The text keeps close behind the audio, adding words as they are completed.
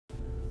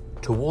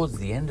towards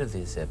the end of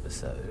this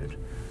episode,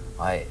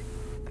 I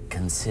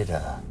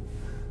consider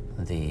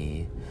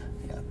the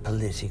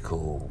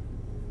political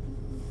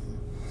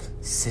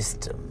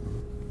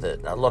system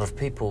that a lot of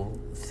people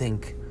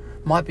think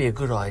might be a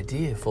good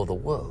idea for the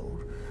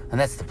world, and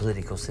that's the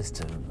political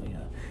system,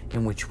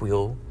 in which we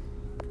all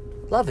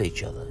love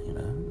each other,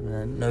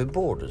 no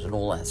borders and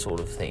all that sort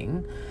of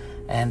thing.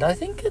 And I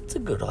think it's a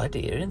good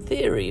idea in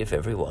theory if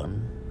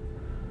everyone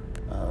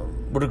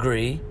would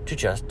agree to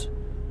just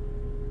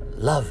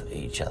love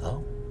each other.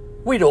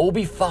 We'd all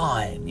be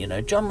fine,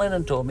 John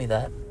Lennon taught me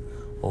that.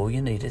 All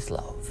you need is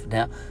love.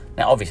 Now,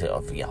 obviously,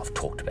 I've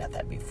talked about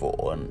that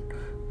before, and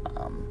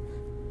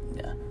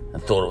I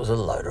thought it was a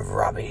load of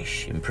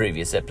rubbish in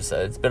previous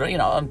episodes. But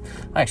I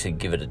actually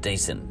give it a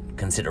decent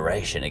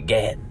consideration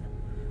again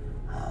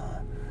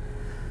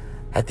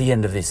at the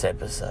end of this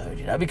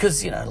episode.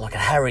 Because like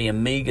at Harry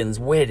and Meghan's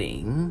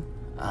wedding,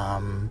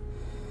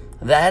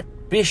 that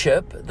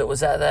bishop that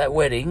was at that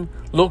wedding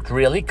looked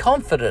really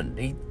confident.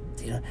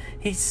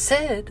 He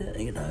said,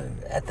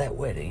 at that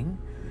wedding,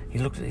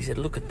 he said,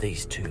 look at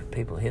these two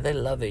people here, they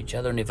love each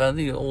other, and if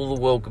only all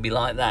the world could be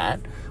like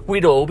that,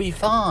 we'd all be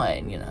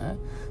fine,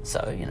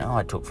 So,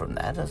 I took from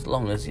that, as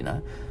long as,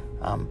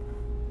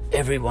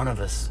 every one of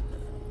us,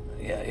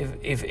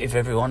 if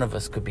every one of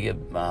us could be a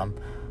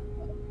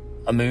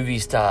movie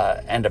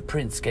star and a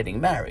prince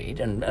getting married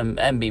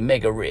and be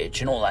mega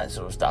rich and all that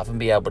sort of stuff, and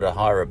be able to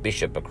hire a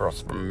bishop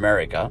across from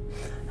America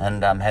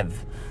and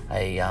have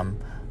a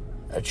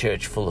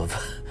church full of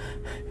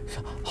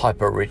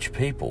hyper rich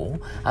people,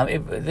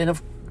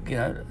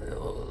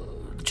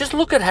 just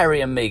look at Harry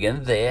and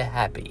Meghan. They're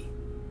happy,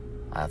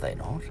 are they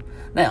not?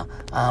 Now,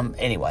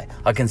 anyway,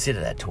 I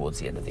consider that towards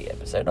the end of the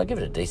episode. I give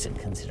it a decent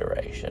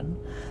consideration.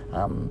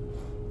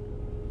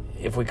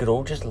 If we could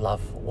all just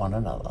love one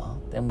another,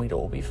 then we'd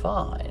all be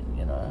fine,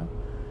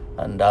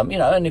 And,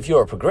 and if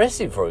you're a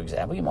progressive, for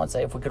example, you might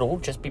say if we could all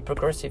just be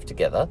progressive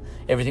together,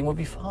 everything would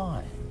be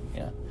fine,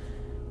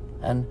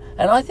 And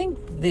I think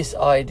this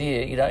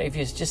idea, if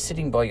you're just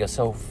sitting by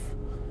yourself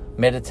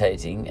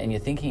meditating and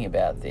you're thinking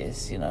about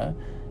this, you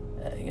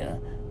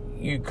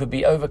could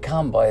be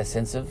overcome by a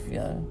sense of,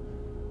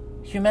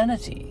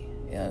 humanity.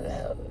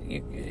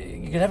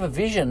 You could have a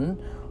vision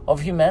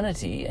of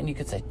humanity, and you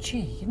could say,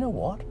 gee, you know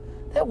what?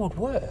 That would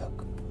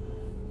work.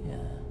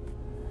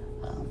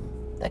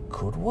 That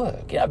could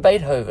work.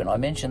 Beethoven, I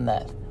mentioned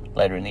that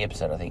later in the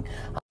episode, I think.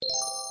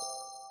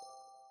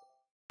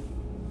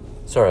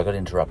 Sorry, I got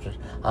interrupted.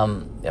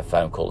 A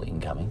phone call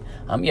incoming.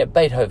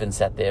 Beethoven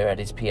sat there at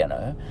his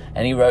piano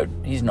and he wrote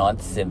his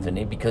Ninth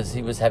Symphony because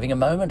he was having a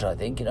moment, I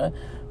think,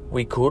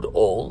 We could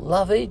all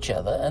love each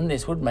other and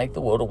this would make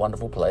the world a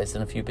wonderful place.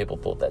 And a few people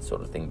thought that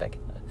sort of thing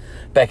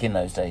back in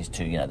those days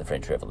too, the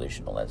French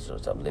Revolution, all that sort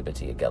of stuff,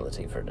 liberty,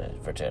 equality,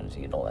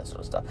 fraternity and all that sort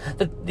of stuff.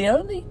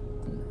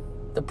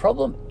 The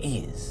problem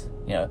is,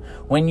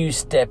 when you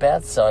step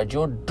outside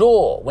your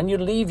door, when you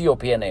leave your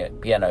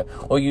piano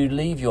or you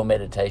leave your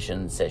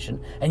meditation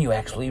session and you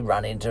actually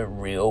run into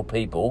real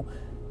people,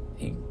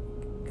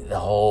 the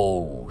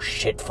whole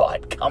shit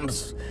fight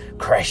comes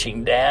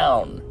crashing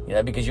down,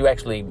 because you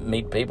actually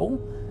meet people.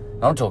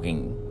 I'm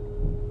talking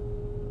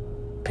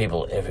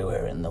people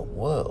everywhere in the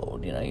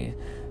world,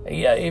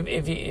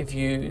 If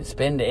you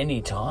spend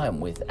any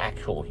time with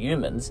actual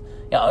humans,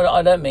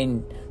 I don't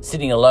mean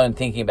sitting alone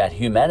thinking about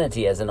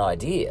humanity as an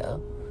idea,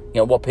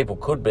 what people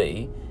could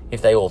be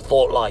if they all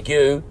thought like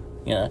you,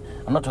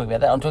 I'm not talking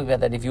about that. I'm talking about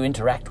that if you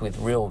interact with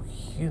real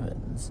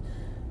humans,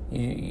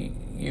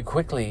 you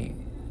quickly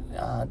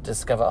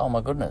discover, oh my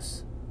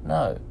goodness,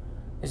 no,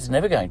 this is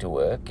never going to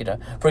work.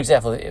 For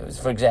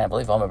example,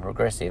 if I'm a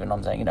progressive and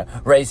I'm saying,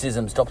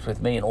 racism stops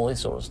with me and all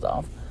this sort of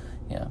stuff,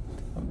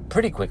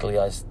 pretty quickly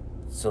I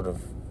sort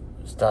of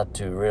start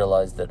to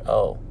realise that,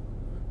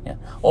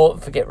 or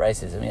forget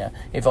racism,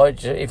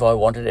 if I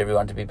wanted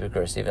everyone to be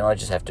progressive and all I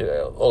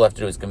have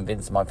to do is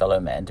convince my fellow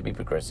man to be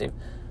progressive,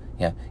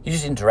 you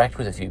just interact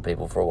with a few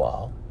people for a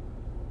while,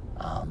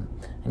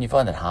 and you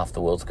find that half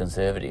the world's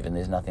conservative and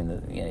there's nothing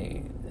that,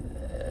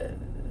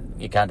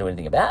 you can't do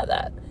anything about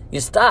that.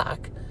 You're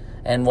stuck,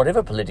 and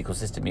whatever political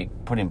system you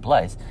put in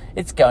place,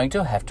 it's going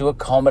to have to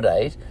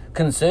accommodate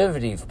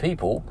conservative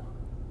people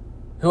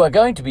who are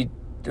going to be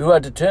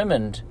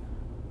determined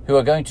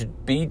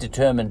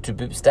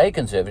to stay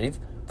conservative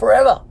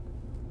forever.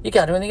 You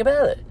can't do anything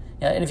about it.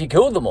 And if you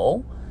killed them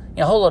all,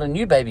 a whole lot of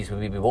new babies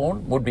would be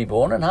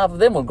born, and half of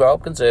them would grow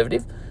up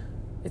conservative.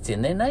 It's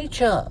in their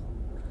nature.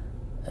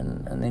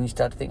 And then you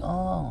start to think,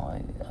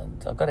 I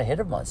got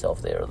ahead of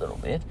myself there a little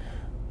bit.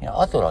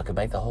 I thought I could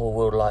make the whole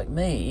world like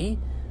me.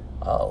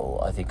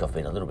 I think I've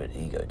been a little bit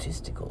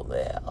egotistical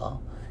there.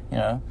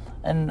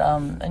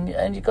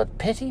 And you've got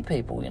petty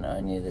people,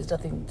 and there's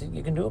nothing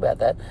you can do about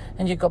that.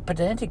 And you've got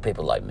pedantic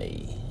people like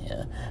me,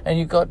 and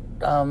you've got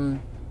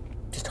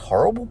just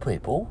horrible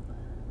people,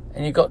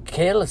 and you've got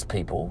careless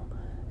people,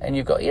 and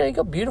you've got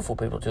beautiful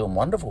people too and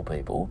wonderful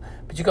people,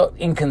 but you've got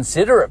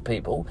inconsiderate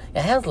people.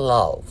 How's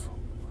love?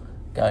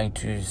 going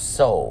to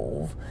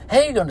solve? How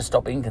are you going to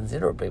stop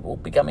inconsiderate people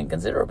becoming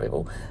considerate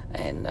people?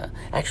 And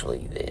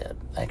actually,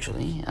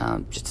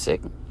 just a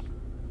second.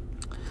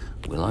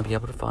 Will I be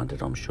able to find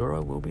it? I'm sure I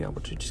will be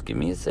able to. Just give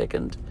me a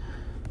second.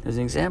 There's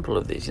an example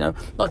of this,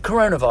 like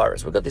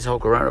coronavirus. We've got this whole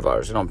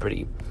coronavirus, and I'm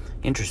pretty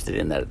interested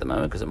in that at the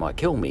moment because it might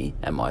kill me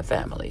and my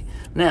family.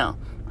 Now,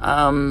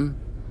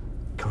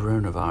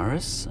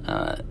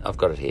 coronavirus, I've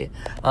got it here.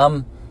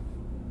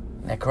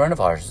 Now,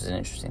 coronavirus is an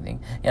interesting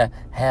thing.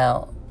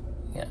 How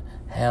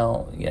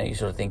you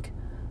sort of think,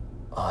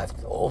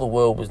 if all the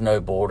world was no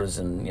borders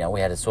and, we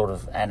had a sort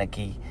of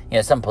anarchy,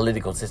 some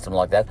political system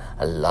like that.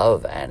 I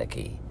love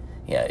anarchy,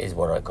 is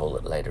what I call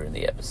it later in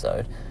the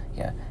episode.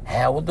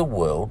 How would the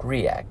world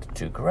react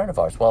to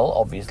coronavirus? Well,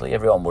 obviously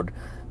everyone would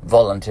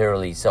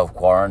voluntarily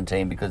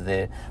self-quarantine because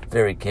they're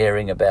very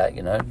caring about,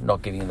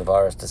 not giving the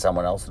virus to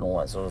someone else and all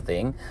that sort of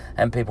thing.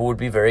 And people would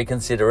be very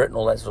considerate and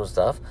all that sort of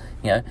stuff.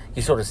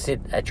 You sort of sit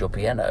at your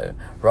piano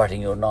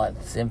writing your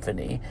Ninth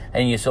Symphony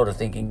and you're sort of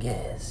thinking,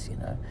 yes,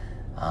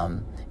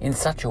 in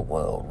such a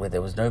world where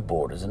there was no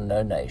borders and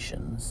no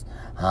nations,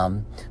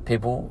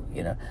 people,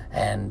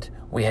 and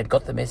we had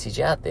got the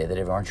message out there that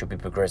everyone should be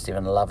progressive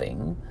and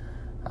loving,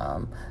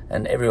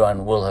 and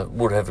everyone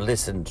would have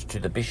listened to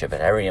the bishop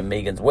at Harry and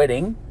Meghan's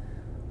wedding,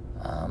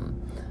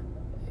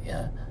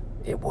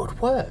 it would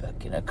work.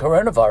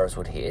 Coronavirus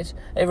would hit,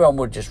 everyone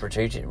would just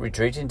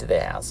retreat into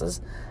their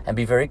houses and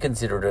be very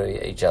considerate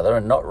of each other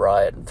and not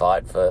riot and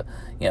fight for,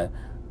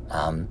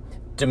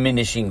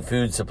 diminishing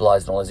food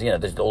supplies and all this.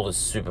 There's all the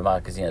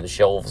supermarkets, the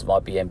shelves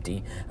might be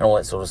empty and all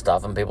that sort of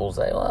stuff, and people will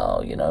say,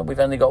 well, we've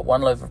only got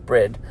one loaf of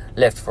bread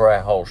left for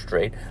our whole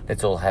street,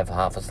 let's all have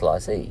half a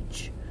slice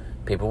each.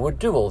 People would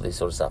do all this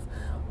sort of stuff.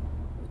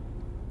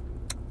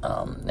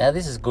 Now,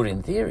 this is good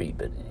in theory,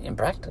 but in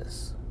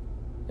practice,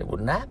 it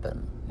wouldn't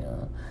happen.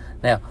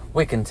 Now,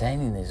 we're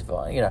containing this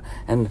virus,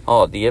 and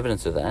the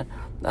evidence of that.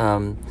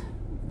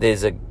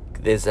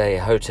 There's a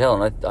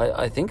hotel, and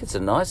I think it's a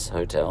nice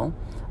hotel.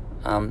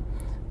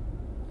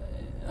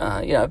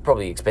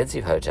 Probably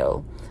expensive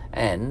hotel,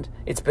 and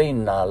it's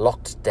been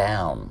locked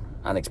down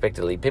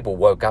unexpectedly. People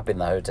woke up in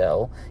the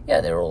hotel.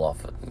 They're all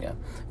off at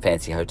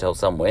fancy hotel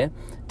somewhere.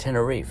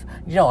 Tenerife.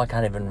 I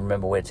can't even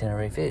remember where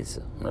Tenerife is.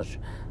 I'm not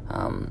sure.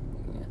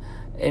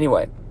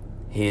 Anyway,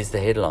 here's the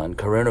headline: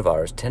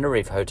 Coronavirus,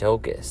 Tenerife hotel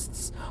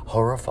guests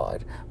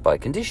horrified by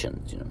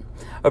conditions.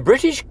 A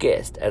British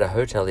guest at a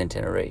hotel in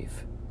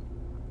Tenerife.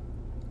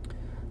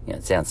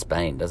 It sounds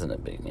Spain, doesn't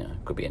it? But,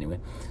 could be anywhere.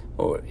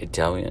 Or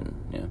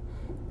Italian,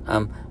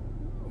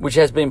 which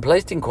has been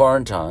placed in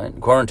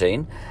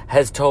quarantine,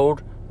 has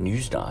told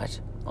Newsnight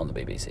on the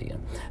BBC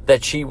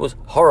that she was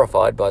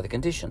horrified by the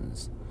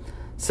conditions.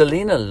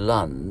 Selena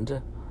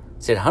Lund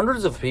said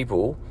hundreds of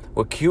people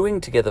were queuing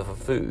together for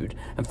food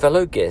and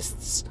fellow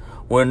guests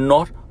were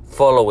not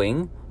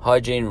following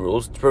hygiene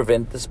rules to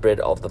prevent the spread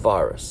of the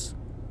virus.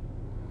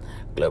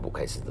 Global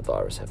cases of the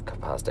virus have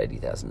passed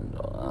 80,000,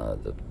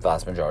 the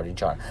vast majority in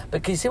China.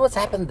 But can you see what's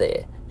happened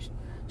there?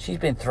 She's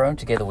been thrown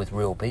together with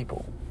real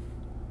people,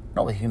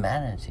 not with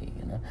humanity.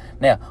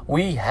 Now,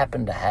 we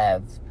happen to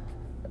have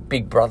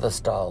Big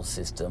Brother-style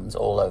systems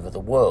all over the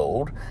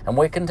world, and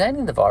we're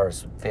containing the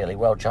virus fairly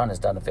well. China's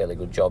done a fairly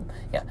good job,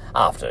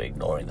 after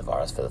ignoring the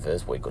virus for the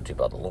first week or two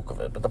by the look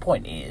of it. But the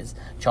point is,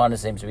 China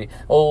seems to be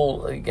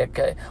all...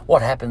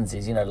 what happens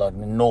is, like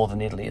in northern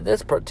Italy,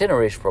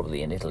 Tenerife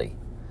probably in Italy,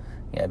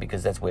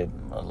 because that's where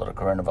a lot of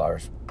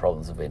coronavirus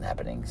problems have been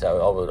happening. So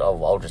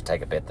I'll just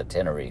take a bet that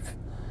Tenerife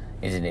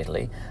is in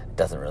Italy. It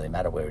doesn't really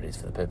matter where it is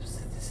for the purpose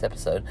of this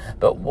episode.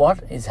 But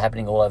what is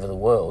happening all over the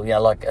world?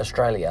 Like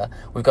Australia,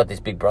 we've got this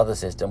Big Brother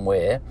system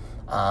where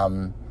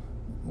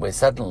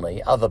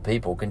suddenly other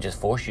people can just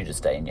force you to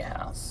stay in your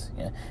house.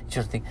 You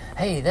sort of think,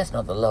 hey, that's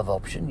not the love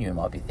option. You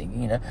might be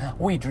thinking,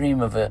 we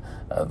dream of a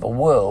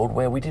world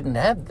where we didn't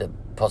have the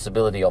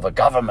possibility of a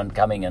government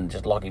coming and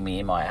just locking me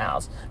in my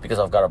house because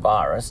I've got a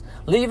virus.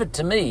 Leave it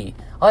to me.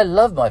 I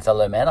love my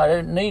fellow man. I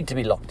don't need to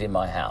be locked in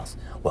my house.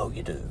 Well,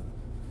 you do.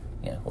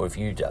 Or if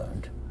you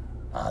don't,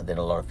 then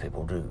a lot of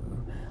people do.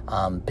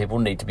 People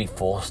need to be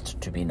forced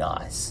to be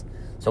nice.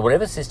 So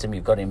whatever system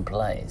you've got in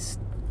place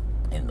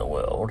in the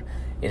world,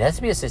 it has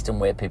to be a system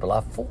where people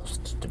are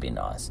forced to be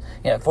nice.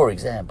 For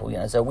example,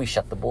 so we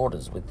shut the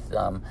borders with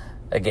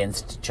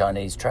against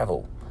Chinese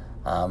travel.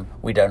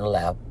 We don't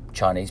allow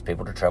Chinese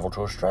people to travel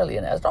to Australia.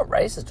 Now, it's not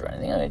racist or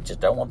anything. They just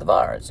don't want the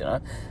virus,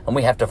 And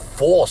we have to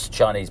force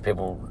Chinese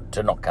people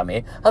to not come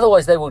here.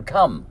 Otherwise, they would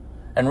come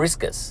and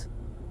risk us.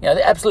 They're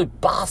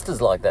absolute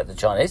bastards like that, the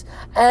Chinese,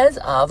 as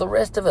are the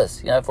rest of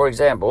us. For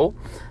example,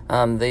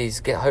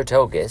 these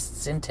hotel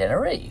guests in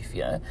Tenerife,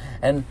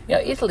 And,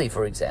 Italy,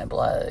 for example,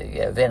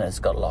 Venice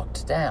got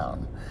locked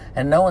down.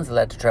 And no one's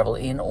allowed to travel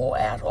in or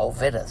out of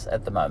Venice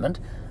at the moment.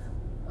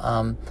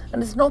 And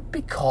it's not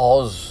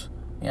because,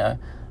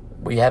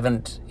 we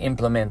haven't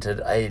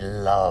implemented a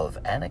love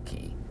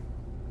anarchy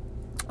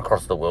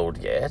across the world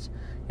yet,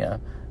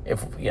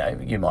 If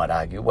you might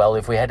argue, well,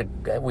 if we had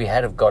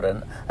have got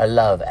a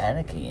love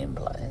anarchy in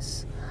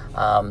place,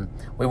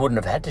 we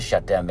wouldn't have had to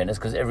shut down Venice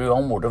because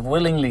everyone would have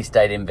willingly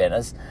stayed in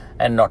Venice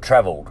and not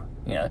travelled,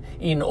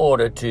 in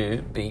order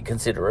to be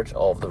considerate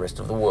of the rest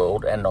of the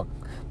world and not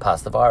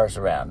pass the virus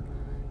around.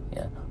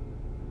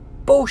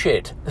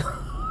 Bullshit.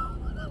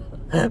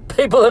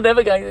 People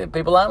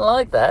aren't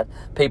like that.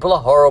 People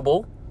are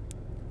horrible.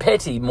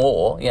 Petty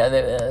more,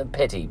 they're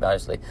petty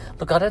mostly.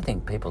 Look, I don't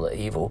think people are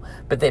evil,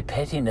 but their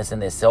pettiness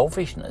and their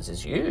selfishness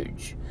is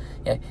huge.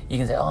 You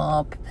can say,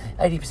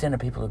 80% of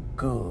people are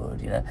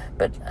good,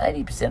 but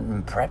 80%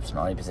 and perhaps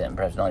 90% and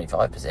perhaps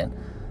 95%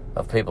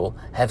 of people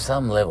have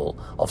some level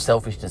of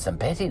selfishness and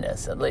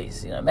pettiness, at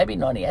least. Maybe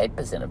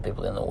 98% of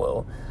people in the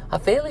world are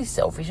fairly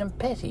selfish and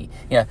petty.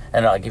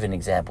 And I'll give an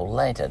example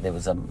later. There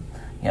was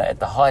at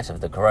the height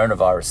of the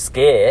coronavirus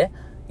scare,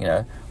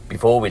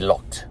 before we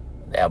locked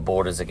our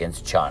borders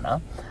against China,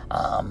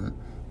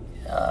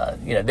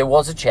 there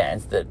was a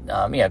chance that,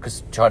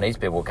 because Chinese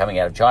people were coming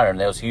out of China and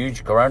there was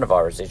huge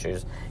coronavirus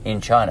issues in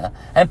China,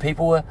 and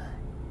people were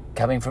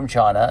coming from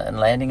China and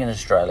landing in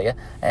Australia,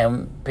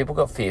 and people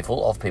got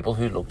fearful of people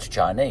who looked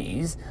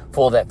Chinese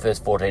for that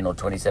first 14 or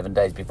 27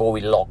 days before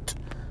we locked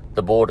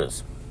the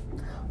borders.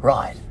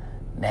 Right,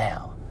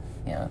 now,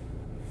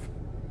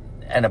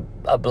 and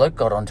a bloke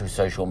got onto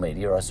social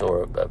media. I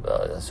saw a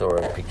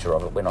picture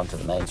of it, went onto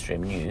the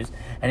mainstream news,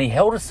 and he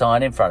held a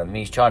sign in front of him.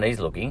 He's Chinese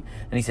looking,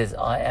 and he says,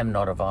 "I am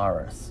not a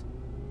virus."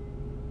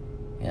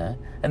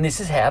 And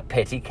this is how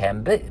petty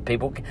can be.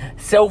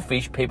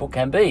 Selfish people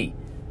can be.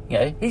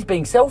 He's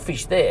being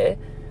selfish there.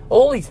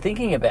 All he's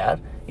thinking about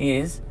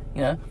is,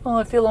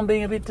 I feel I'm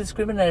being a bit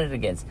discriminated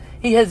against.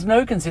 He has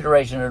no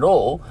consideration at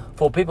all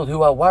for people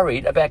who are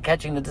worried about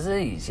catching the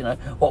disease.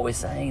 What we're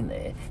saying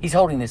there. He's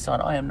holding this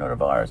sign, "I am not a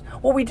virus."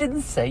 Well, we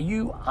didn't say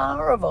you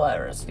are a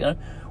virus.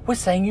 We're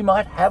saying you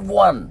might have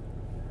one.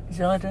 He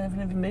said, "I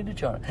haven't even been to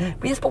China."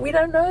 Yes, but we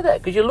don't know that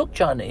because you look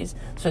Chinese,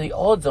 so the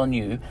odds on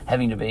you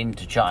having to been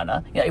to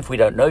China, if we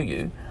don't know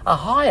you, are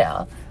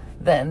higher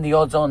than the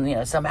odds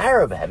on, some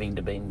Arab having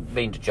to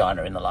been to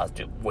China in the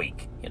last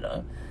week,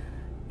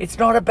 It's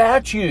not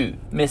about you,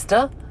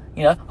 mister,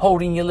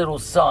 holding your little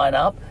sign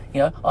up,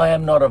 "I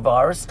am not a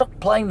virus." Stop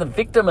playing the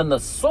victim and the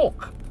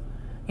sook.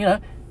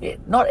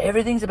 Not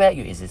everything's about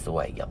you. Is this the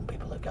way young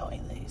people are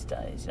going these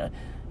days,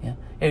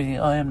 Everything,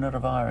 "I am not a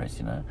virus,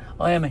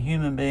 I am a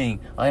human being.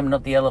 I am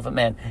not the elephant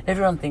man."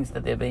 Everyone thinks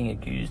that they're being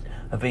accused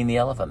of being the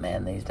elephant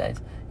man these days,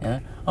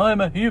 "I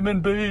am a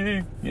human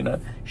being,"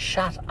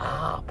 Shut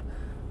up.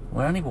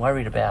 We're only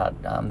worried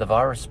about the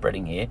virus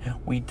spreading here.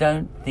 We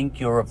don't think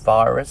you're a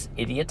virus,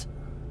 idiot.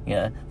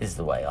 This is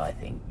the way I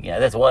think.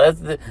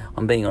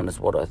 I'm being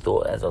honest, what I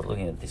thought as I was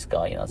looking at this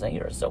guy. I was saying,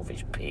 "You're a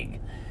selfish pig."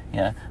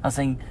 I was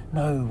saying,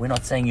 "No, we're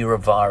not saying you're a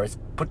virus.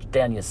 Put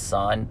down your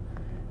sign.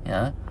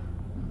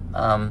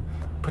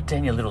 Put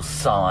down your little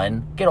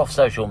sign. Get off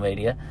social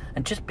media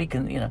and just be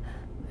glad.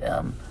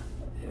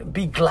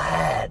 Be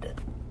glad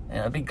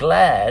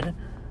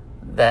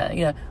that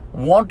you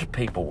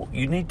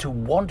need to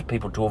want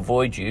people to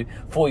avoid you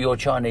for your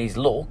Chinese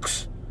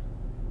looks,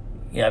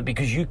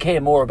 because you care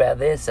more about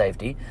their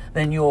safety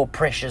than your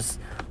precious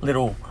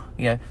little,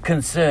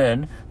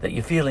 concern that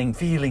you're feeling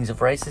feelings of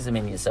racism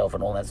in yourself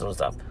and all that sort of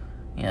stuff,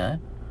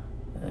 kind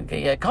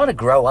of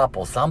grow up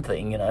or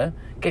something,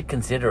 get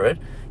considerate,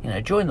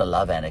 join the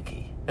love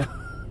anarchy.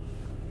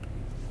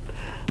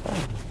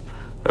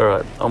 All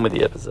right, on with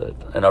the episode.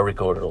 And I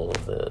recorded all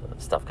of the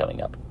stuff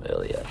coming up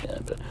earlier,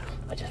 but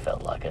I just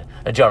felt like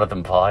a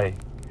Jonathan Pye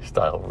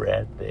style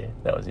rant there.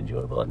 That was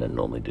enjoyable. I don't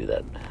normally do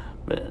that,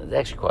 but it's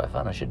actually quite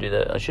fun. I should do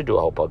that. I should do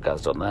a whole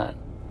podcast on that.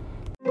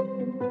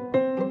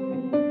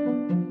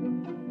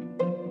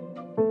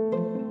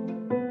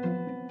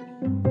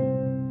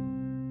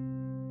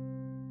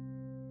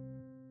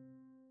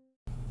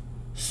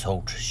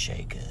 Salt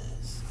shakers.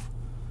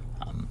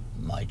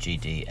 My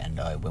GD and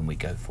I, when we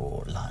go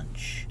for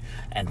lunch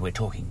and we're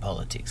talking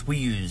politics, we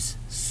use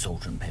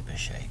salt and pepper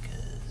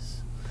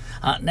shakers.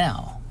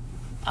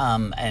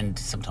 And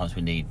sometimes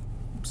we need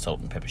salt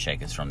and pepper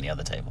shakers from the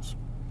other tables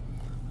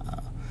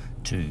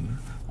to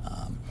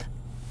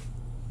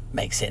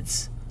make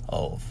sense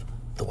of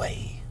the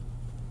way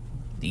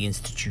the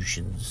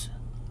institutions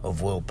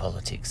of world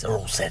politics are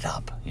all set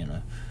up,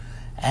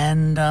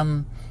 And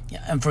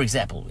for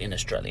example, in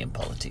Australian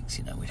politics,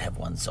 we'd have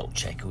one salt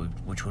shaker,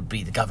 which would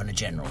be the Governor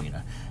General,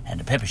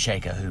 and a pepper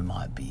shaker who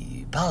might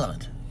be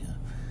Parliament,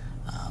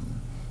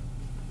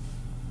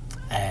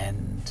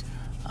 and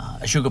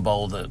a sugar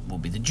bowl that will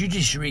be the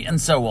judiciary, and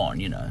so on,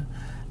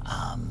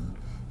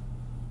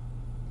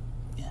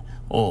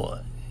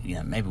 or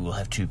maybe we'll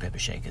have two pepper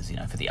shakers,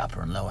 for the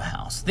upper and lower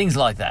house, things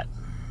like that.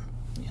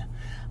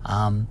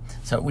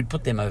 So we'd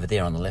put them over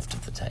there on the left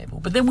of the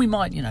table. But then we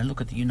might, look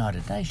at the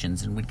United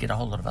Nations and we'd get a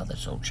whole lot of other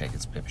salt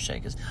shakers, pepper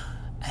shakers,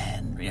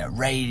 and,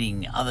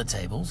 raiding other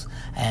tables.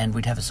 And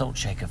we'd have a salt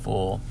shaker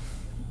for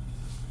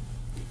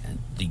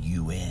the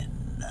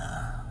UN,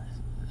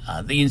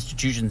 the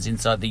institutions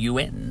inside the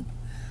UN.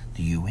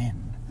 The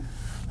UN.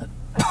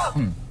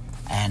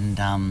 And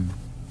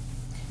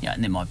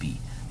there might be,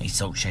 a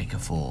salt shaker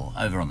for,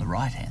 over on the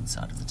right-hand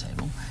side of the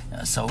table,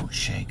 a salt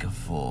shaker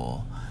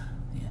for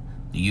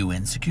the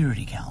UN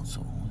Security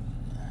Council,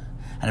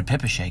 and a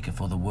pepper shaker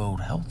for the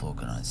World Health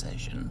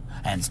Organization.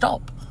 And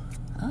stop.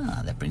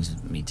 That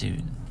brings me to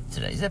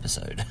today's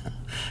episode.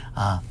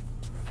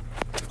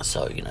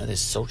 So, there's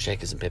salt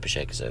shakers and pepper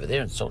shakers over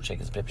there, and salt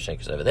shakers and pepper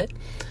shakers over there.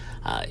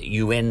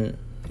 UN,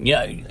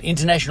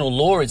 international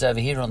law is over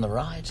here on the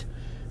right,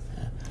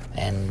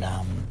 and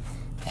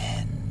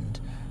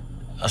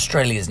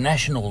Australia's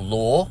national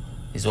law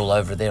is all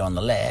over there on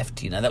the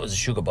left. That was a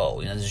sugar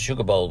bowl. There's a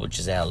sugar bowl, which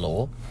is our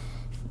law,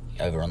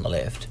 over on the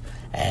left,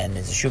 and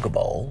there's a sugar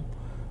bowl,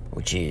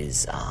 which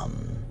is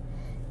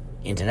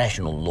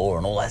international law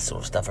and all that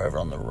sort of stuff over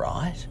on the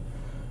right.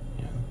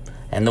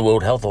 And the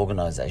World Health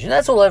Organization,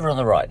 that's all over on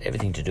the right.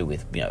 Everything to do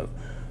with,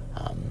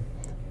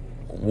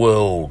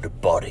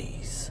 world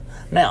bodies.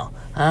 Now,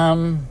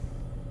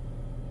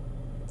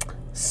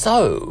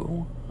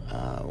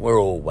 we're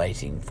all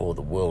waiting for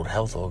the World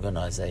Health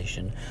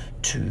Organization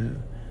to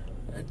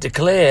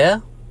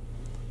declare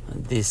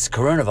this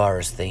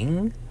coronavirus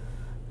thing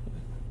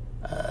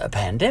a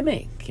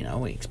pandemic.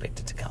 We expect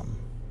it to come.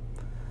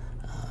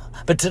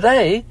 But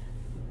today,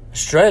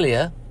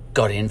 Australia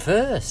got in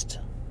first.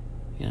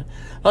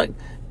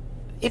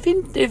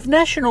 If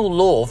national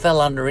law fell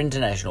under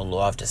international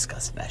law, I've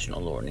discussed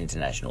national law and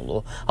international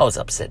law. I was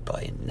upset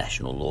by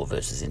national law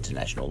versus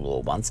international law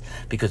once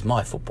because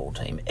my football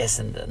team,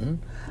 Essendon,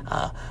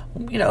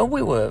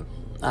 we were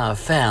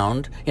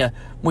found,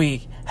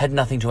 we had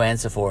nothing to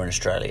answer for in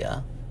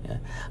Australia.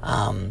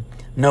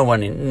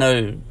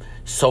 No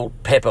salt,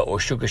 pepper or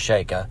sugar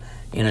shaker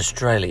in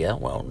Australia,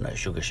 well, no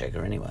sugar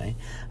shaker anyway,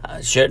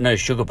 no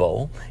sugar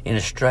bowl in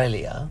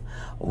Australia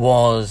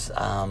was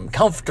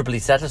comfortably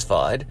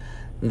satisfied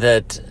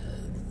that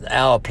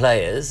our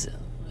players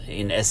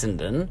in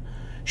Essendon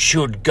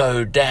should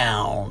go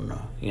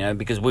down,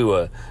 because we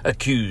were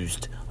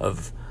accused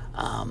of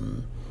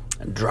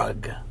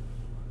drug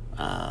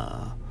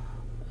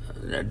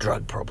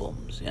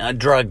problems,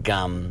 drug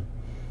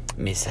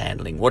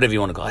mishandling, whatever you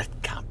want to call it.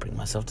 I can't bring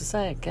myself to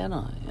say it, can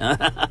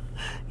I?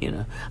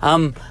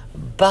 And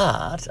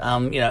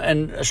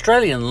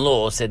Australian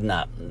law said,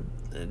 no,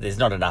 there's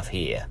not enough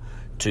here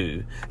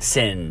to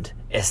send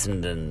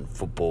Essendon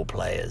football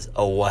players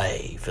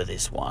away for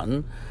this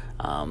one.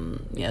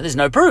 There's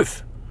no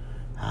proof.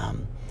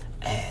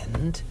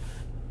 And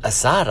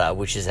ASADA,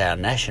 which is our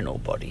national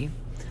body,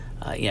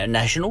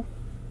 national,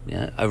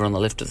 over on the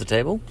left of the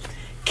table,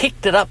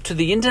 kicked it up to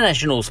the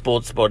international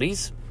sports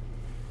bodies,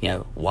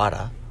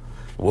 WADA,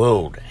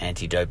 World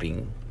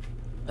Anti-Doping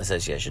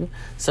Association.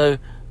 So,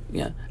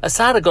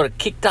 ASADA got it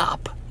kicked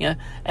up,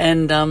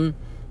 and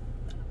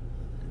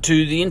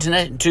to the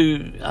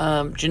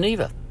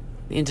Geneva,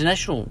 the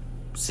international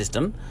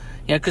system,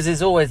 because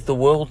there's always the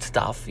world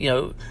stuff,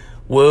 the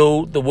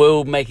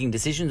world making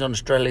decisions on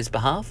Australia's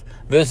behalf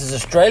versus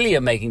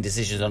Australia making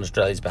decisions on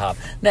Australia's behalf.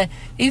 Now,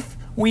 if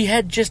we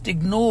had just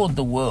ignored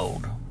the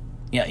world,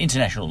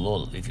 international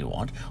law, if you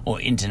want, or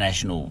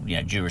international,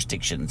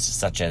 jurisdictions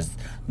such as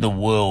the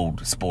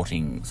world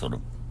sporting sort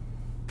of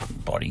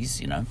bodies,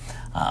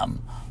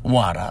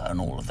 WADA and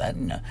all of that,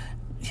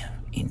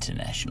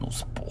 international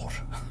sport.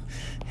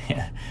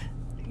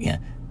 The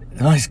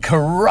most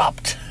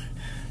corrupt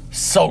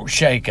salt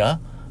shaker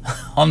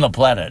on the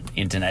planet,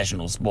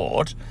 international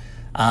sport,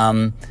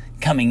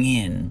 coming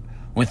in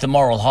with the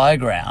moral high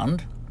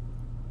ground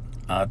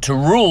to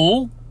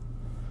rule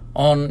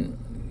on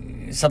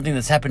something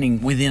that's happening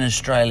within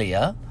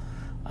Australia.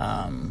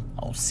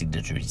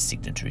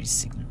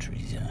 Signatories.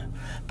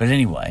 But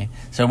anyway,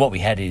 so what we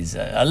had is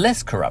a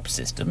less corrupt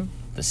system,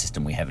 the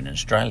system we have in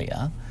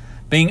Australia,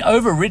 being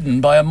overridden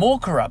by a more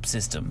corrupt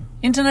system,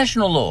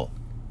 international law,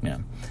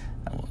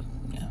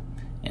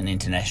 an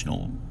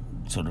international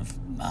sort of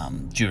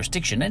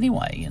jurisdiction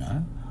anyway,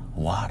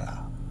 WADA.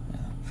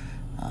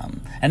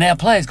 And our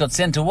players got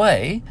sent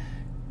away.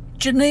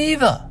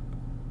 Geneva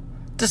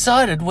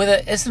decided whether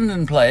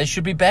Essendon players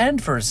should be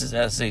banned for a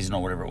season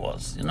or whatever it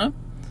was,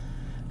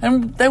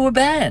 And they were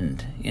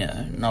banned,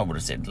 And I would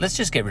have said, let's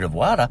just get rid of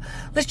WADA.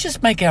 Let's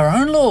just make our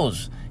own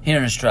laws here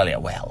in Australia.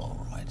 Well,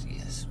 all right,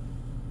 yes.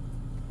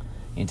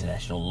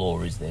 International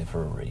law is there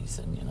for a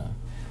reason,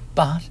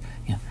 But,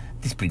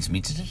 this brings me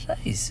to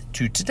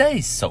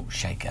today's salt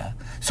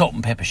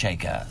and pepper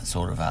shaker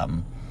sort of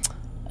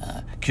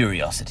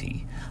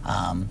curiosity.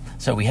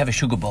 So we have a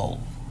sugar bowl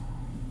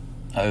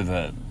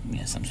over,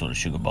 some sort of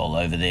sugar bowl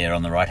over there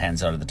on the right-hand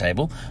side of the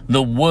table.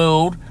 The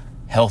World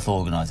Health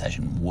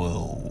Organization,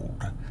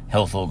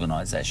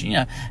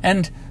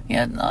 and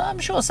I'm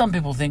sure some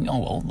people think,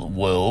 the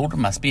world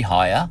must be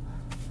higher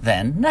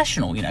than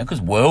national, because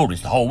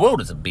the whole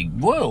world is a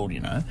big world,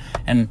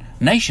 and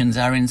nations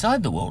are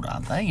inside the world,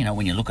 aren't they?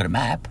 When you look at a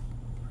map,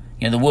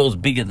 the world's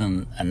bigger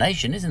than a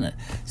nation, isn't it?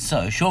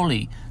 So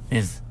surely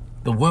there's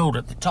the world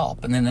at the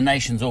top, and then the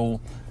nations all,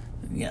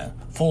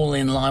 fall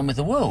in line with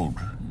the world.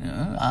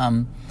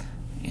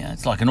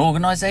 It's like an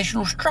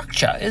organisational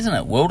structure, isn't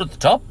it? World at the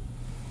top,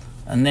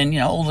 and then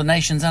all the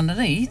nations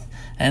underneath,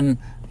 and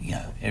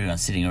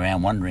everyone's sitting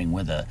around wondering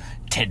whether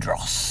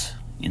Tedros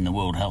in the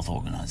World Health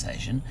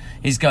Organization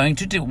is going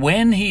to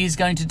when he is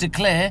going to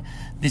declare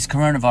this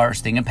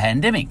coronavirus thing a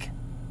pandemic.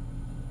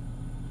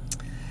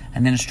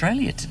 And then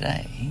Australia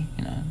today,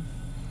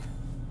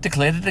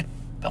 declared it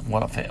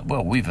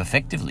we've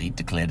effectively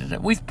declared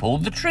it. We've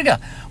pulled the trigger.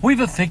 We've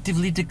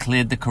effectively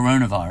declared the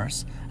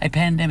coronavirus a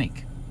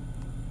pandemic.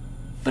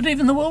 But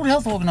even the World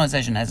Health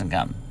Organization hasn't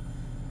come.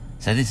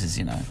 So this is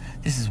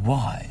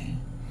why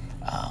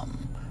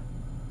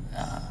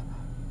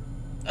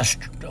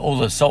all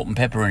the salt and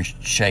pepper and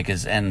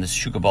shakers and the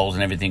sugar bowls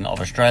and everything of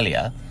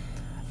Australia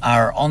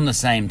are on the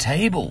same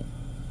table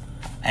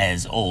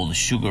as all the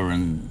sugar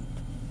and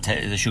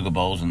the sugar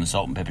bowls and the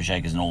salt and pepper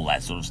shakers and all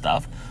that sort of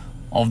stuff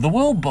of the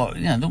world,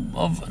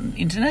 of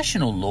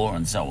international law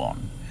and so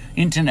on.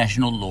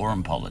 International law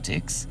and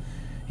politics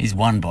is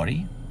one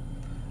body.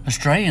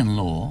 Australian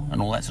law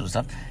and all that sort of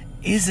stuff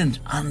isn't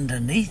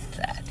underneath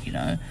that,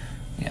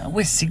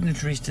 we're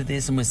signatories to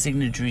this and we're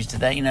signatories to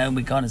that, and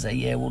we kind of say,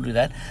 yeah, we'll do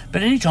that.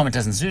 But anytime it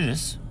doesn't suit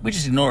us, we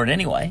just ignore it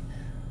anyway.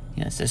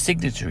 So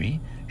signatory,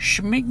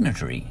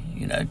 schmignatory,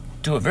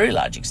 to a very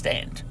large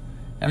extent.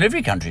 And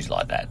every country's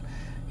like that.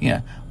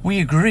 We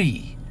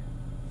agree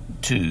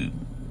to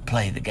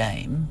play the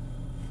game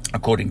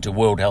according to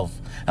world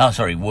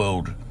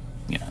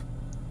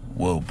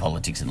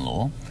politics and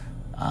law.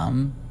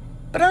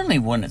 But only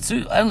while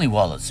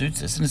it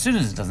suits us, and as soon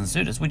as it doesn't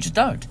suit us, we just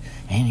don't.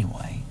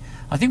 Anyway,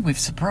 I think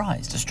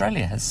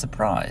Australia has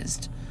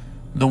surprised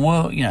the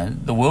world,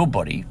 the world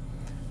body.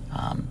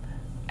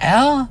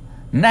 Our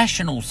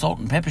national salt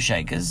and pepper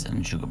shakers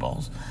and sugar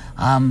bowls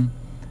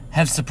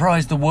have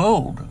surprised the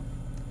world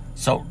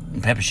salt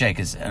and pepper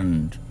shakers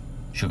and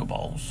sugar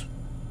bowls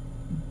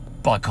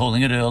by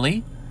calling it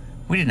early.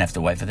 We didn't have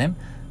to wait for them.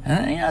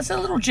 And it's a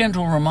little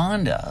gentle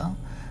reminder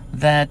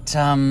that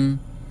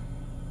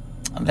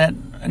that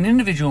an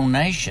individual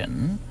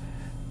nation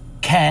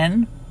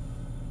can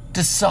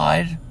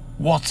decide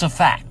what's a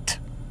fact.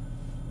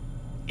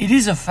 It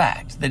is a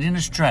fact that in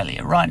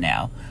Australia right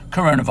now,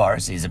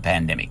 coronavirus is a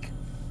pandemic.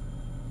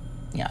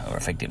 Or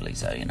effectively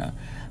so,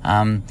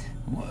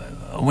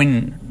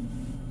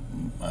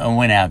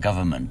 When our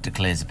government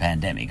declares a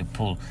pandemic,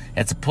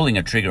 it's pulling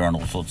a trigger on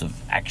all sorts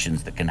of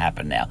actions that can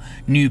happen now.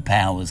 New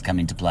powers come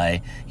into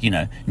play,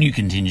 new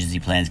contingency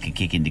plans can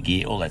kick into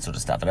gear, all that sort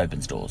of stuff. It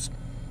opens doors.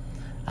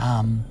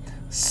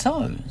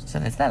 So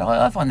that's that.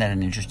 I find that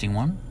an interesting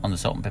one on the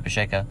salt and pepper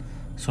shaker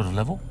sort of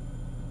level.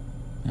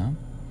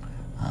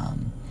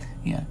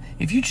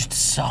 If you just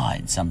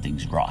decide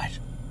something's right,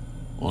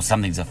 or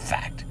something's a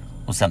fact,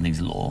 or something's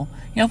law,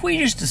 if we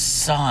just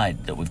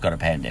decide that we've got a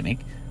pandemic,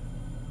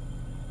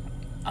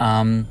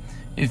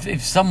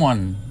 if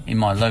someone in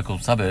my local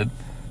suburb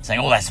saying,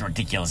 "Oh, that's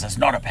ridiculous, that's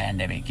not a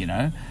pandemic,"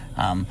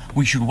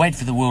 we should wait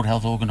for the World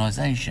Health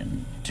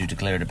Organization to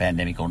declare it a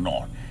pandemic or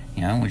not.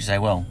 We say,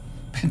 well,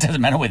 it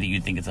doesn't matter whether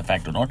you think it's a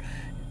fact or not.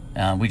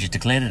 We just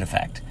declared it a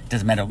fact. It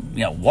doesn't matter,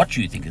 what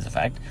you think is a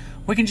fact.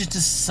 We can just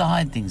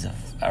decide things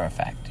are a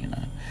fact,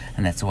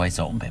 and that's the way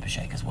salt and pepper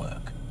shakers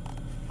work.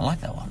 I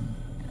like that one.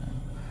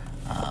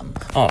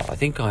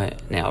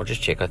 I'll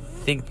just check. I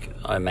think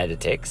I made a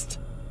text.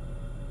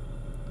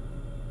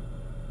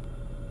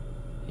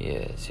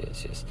 Yes.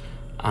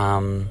 I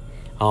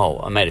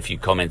made a few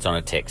comments on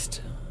a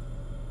text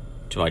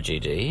to my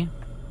GD.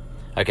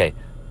 Okay,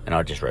 and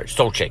I just wrote,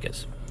 salt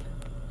shakers.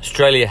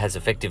 Australia has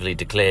effectively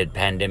declared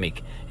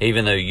pandemic,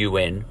 even though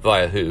UN,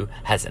 via WHO,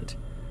 hasn't.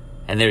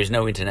 And there is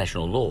no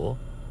international law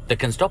that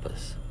can stop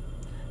us.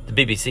 The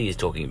BBC is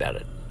talking about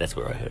it. That's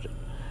where I heard it.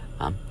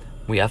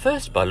 We are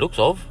first, by looks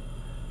of,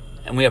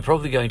 and we are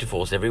probably going to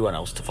force everyone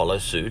else to follow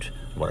suit.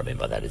 What I mean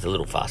by that is a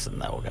little faster than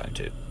they were going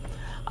to.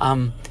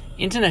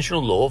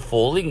 International law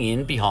falling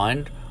in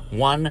behind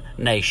one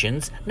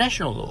nation's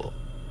national law.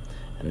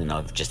 And then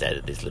I've just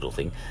added this little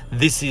thing.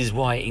 This is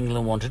why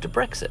England wanted to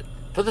Brexit.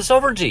 For the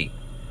sovereignty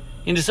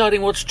in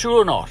deciding what's true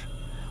or not.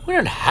 We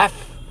don't have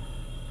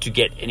to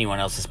get anyone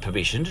else's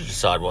permission to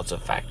decide what's a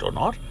fact or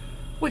not.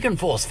 We can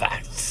force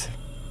facts.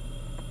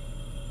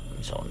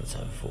 And so on and so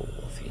forth,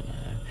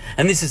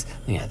 And this is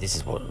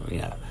what,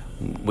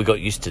 we got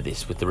used to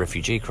this with the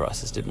refugee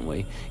crisis, didn't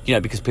we?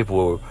 Because people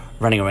were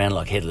running around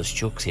like headless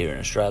chooks here in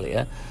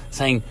Australia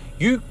saying,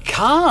 you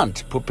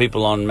can't put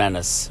people on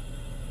Manus,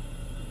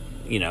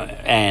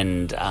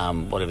 and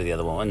whatever the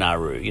other one,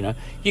 Nauru,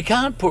 You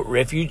can't put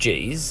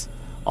refugees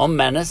on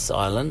Manus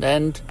Island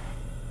and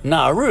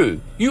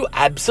Nauru. You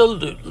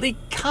absolutely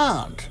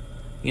can't.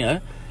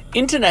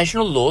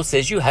 International law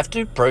says you have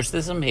to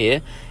process them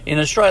here in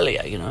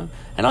Australia,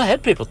 And I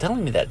had people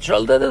telling me that.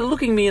 They're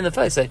looking me in the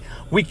face, saying,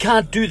 we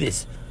can't do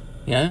this.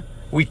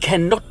 We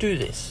cannot do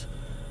this.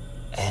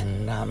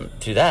 And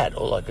to that,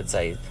 all I could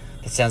say,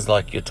 it sounds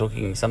like you're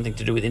talking something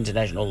to do with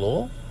international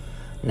law.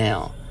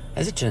 Now,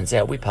 as it turns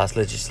out, we passed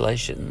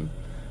legislation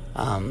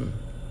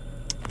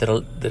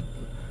that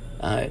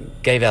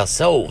gave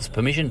ourselves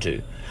permission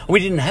to. We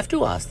didn't have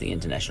to ask the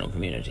international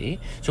community.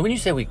 So when you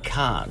say we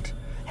can't,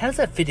 how does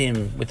that fit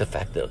in with the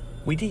fact that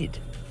we did?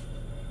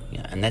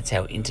 And that's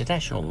how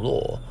international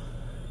law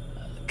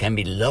can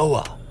be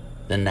lower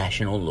than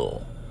national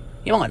law.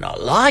 You might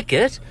not like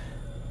it,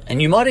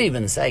 and you might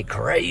even say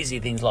crazy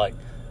things like,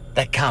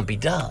 that can't be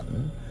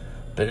done,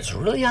 but it's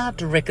really hard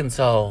to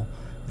reconcile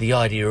the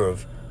idea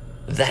of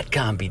that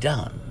can't be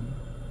done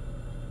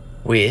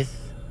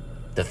with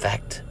the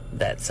fact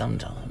that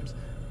sometimes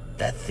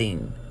that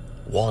thing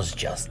was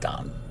just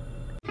done.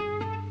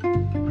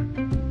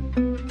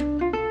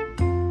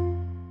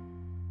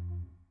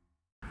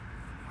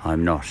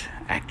 I'm not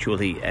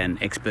actually an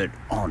expert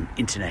on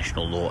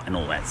international law and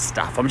all that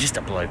stuff. I'm just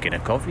a bloke in a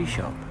coffee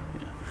shop.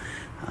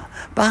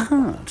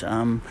 But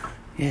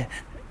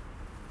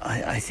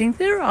I think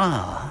there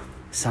are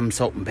some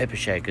salt and pepper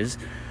shakers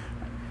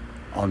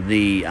on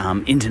the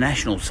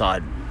international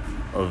side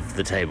of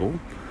the table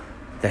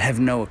that have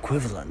no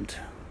equivalent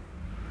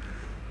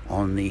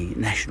on the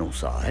national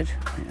side.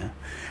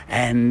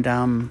 And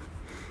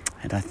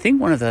I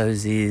think one of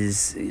those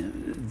is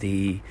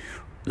the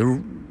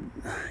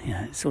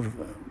sort of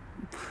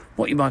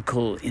what you might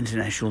call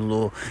international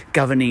law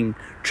governing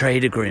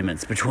trade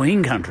agreements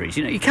between countries.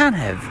 You can't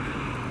have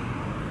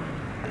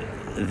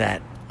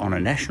that on a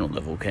national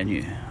level, can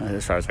you?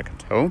 As far as I can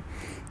tell.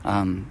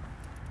 And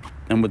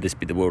would this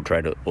be the World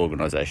Trade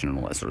Organization and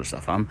all that sort of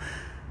stuff?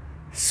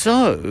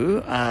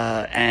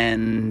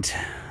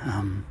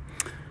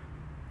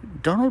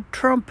 Donald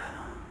Trump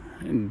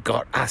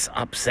got us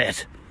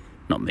upset.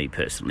 Not me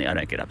personally. I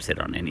don't get upset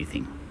on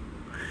anything.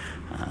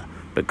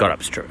 But got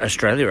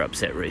Australia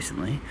upset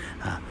recently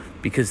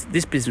because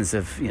this business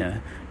of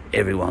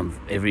every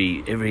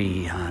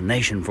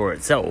nation for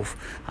itself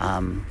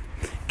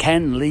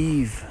can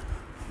leave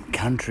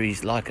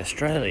countries like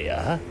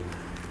Australia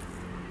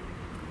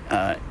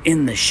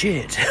in the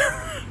shit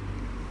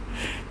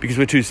because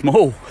we're too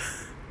small.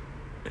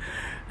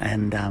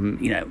 And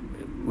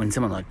when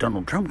someone like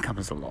Donald Trump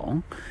comes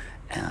along,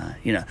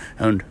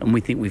 and we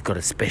think we've got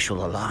a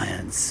special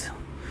alliance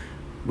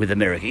with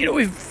America.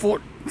 We've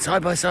fought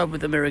side by side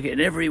with America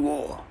in every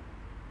war.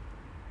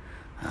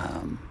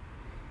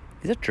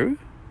 Is that true?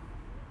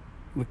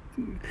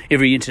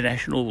 Every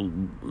international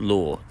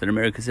law that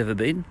America's ever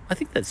been? I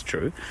think that's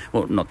true.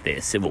 Well, not their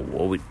civil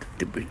war. We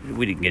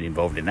didn't get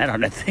involved in that, I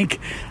don't think.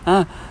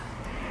 I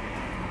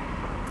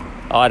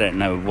don't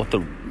know what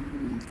the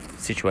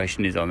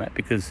situation is on that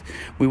because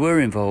we were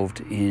involved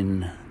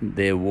in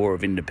their war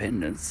of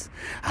independence.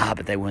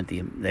 But they weren't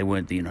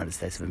the United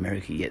States of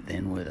America yet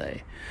then, were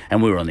they?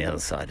 And we were on the other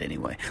side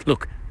anyway.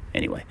 Look,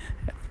 anyway,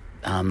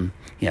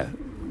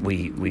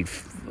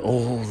 we've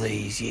all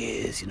these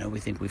years, we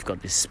think we've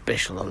got this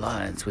special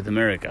alliance with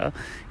America,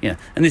 and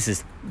this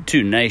is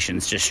two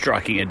nations just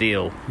striking a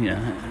deal,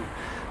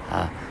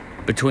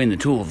 between the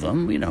two of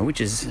them,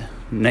 which is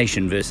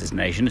nation versus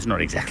nation. It's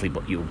not exactly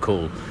what you would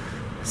call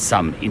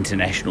some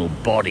international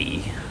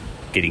body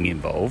getting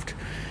involved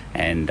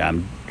and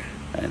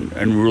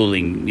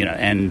ruling,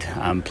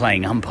 and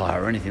playing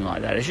umpire or anything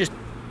like that. It's just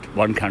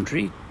one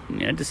country,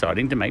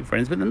 deciding to make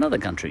friends with another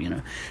country,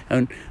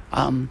 and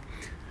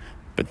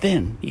but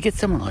then you get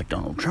someone like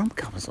Donald Trump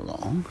comes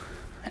along,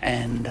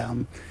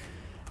 and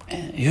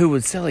who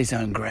would sell his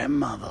own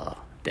grandmother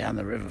down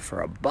the river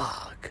for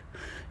 $1.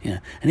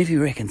 And if he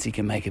reckons he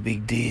can make a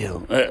big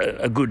deal,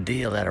 a good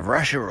deal out of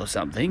Russia or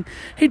something,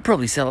 he'd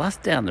probably sell us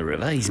down the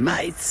river, his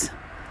mates,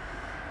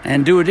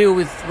 and do a deal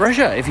with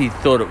Russia if he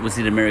thought it was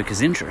in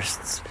America's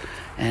interests.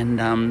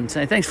 And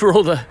say thanks for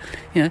all the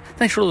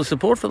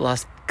support for the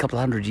last couple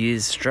of 100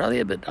 years,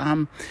 Australia. But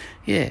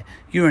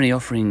you're only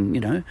offering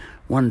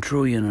 $1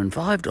 trillion and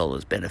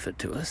 $5 benefit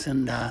to us,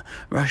 and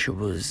Russia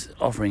was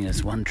offering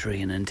us $1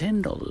 trillion and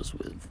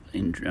 $10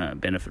 in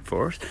benefit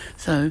for us.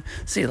 So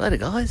see you later,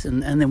 guys.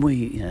 And then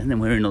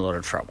we're in a lot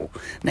of trouble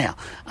now.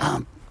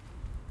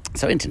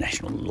 So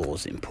international law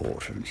is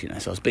important,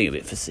 So I was being a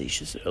bit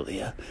facetious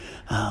earlier.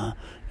 But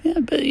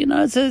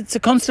it's a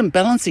constant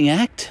balancing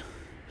act.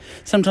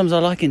 Sometimes I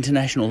like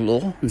international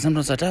law, and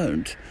sometimes I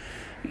don't.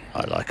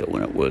 I like it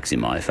when it works in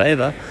my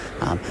favour.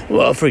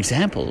 For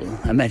example,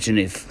 imagine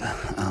if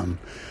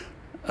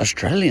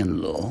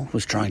Australian law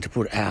was trying to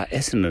put our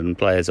Essendon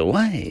players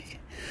away.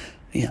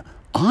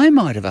 I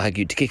might have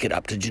argued to kick it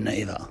up to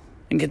Geneva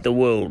and get the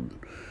world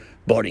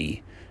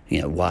body,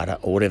 WADA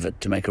or whatever,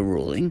 to make a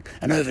ruling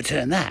and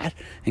overturn that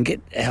and get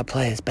our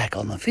players back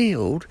on the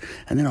field,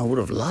 and then I would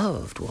have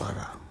loved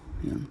WADA.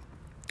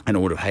 And I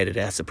would have hated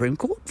our Supreme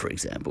Court, for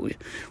example.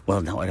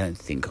 Well, no, I don't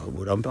think I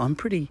would. I'm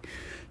pretty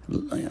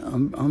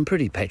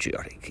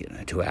patriotic,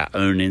 to our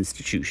own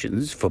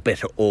institutions, for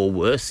better or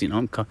worse.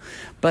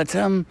 But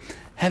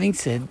having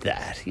said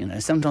that,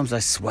 sometimes I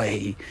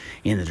sway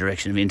in the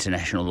direction of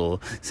international law,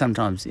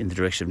 sometimes in the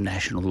direction of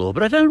national law.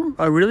 But I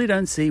really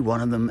don't see one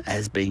of them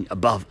as being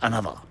above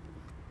another.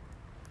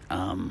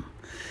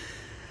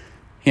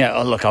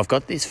 Look, I've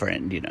got this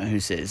friend, who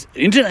says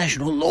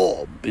international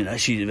law.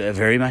 She's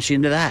very much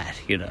into that,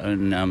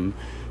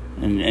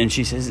 and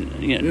she says,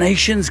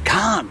 nations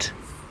can't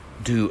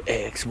do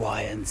X,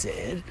 Y, and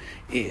Z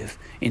if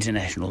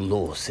international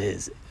law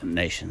says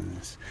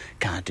nations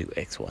can't do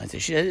X, Y, and Z.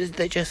 She says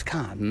they just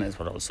can't, and that's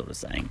what I was sort of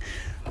saying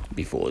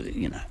before.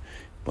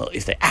 well,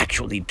 if they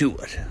actually do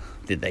it,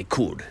 then they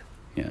could,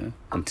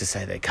 and to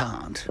say they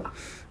can't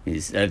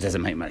it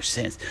doesn't make much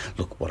sense.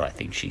 Look, what I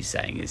think she's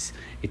saying is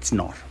it's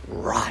not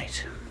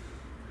right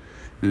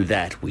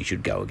that we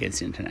should go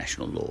against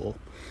international law,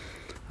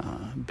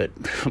 but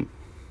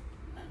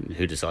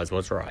who decides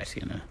what's right,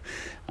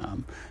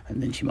 and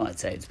then she might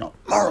say it's not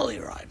morally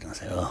right, and I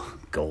say, oh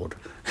God.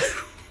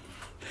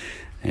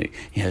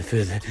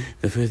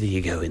 The further you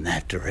go in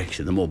that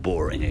direction, the more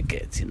boring it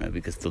gets,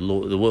 because the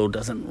world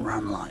doesn't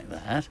run like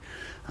that.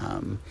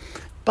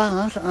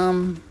 But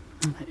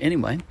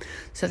anyway,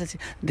 so that's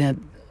it. Now,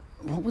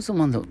 what was the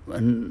one that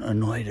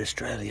annoyed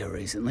Australia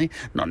recently?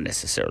 Not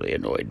necessarily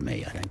annoyed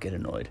me. I don't get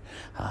annoyed.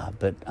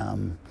 But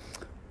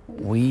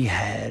we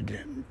have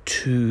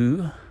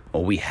two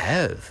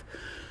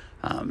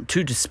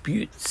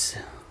disputes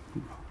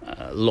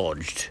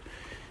lodged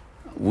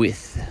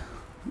with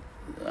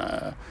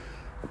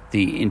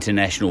the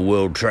International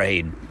World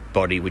Trade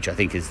Body, which I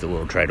think is the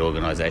World Trade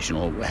Organization,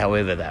 or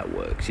however that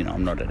works.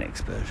 I'm not an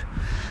expert.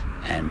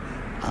 And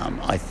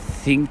I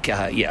think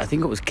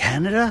it was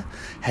Canada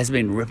has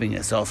been ripping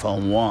us off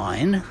on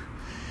wine,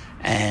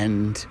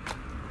 and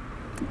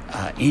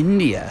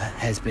India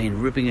has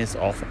been ripping us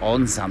off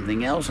on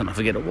something else, and I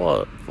forget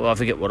what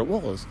it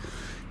was.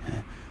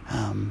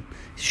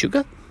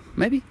 Sugar,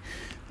 maybe?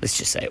 Let's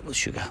just say it was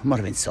sugar. Might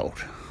have been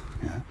salt.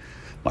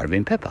 Might have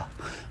been pepper.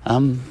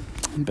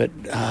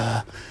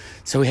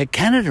 So we had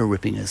Canada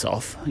ripping us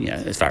off,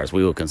 as far as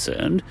we were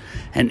concerned,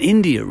 and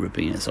India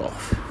ripping us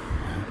off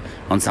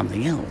on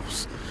something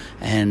else.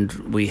 And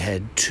we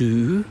had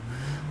two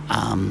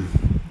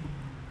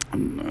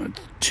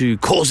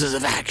causes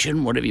of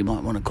action, whatever you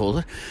might want to call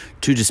it,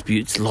 two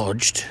disputes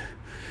lodged,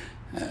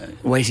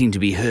 waiting to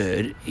be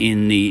heard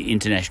in the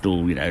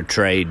international,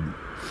 trade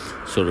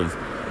sort of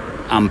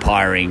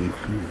umpiring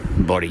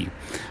body.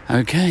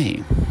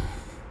 Okay.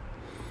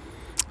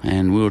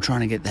 And we were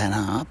trying to get that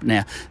up.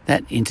 Now,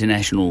 that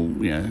international,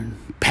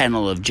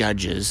 panel of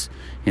judges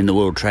in the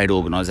World Trade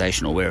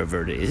Organization or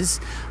wherever it is,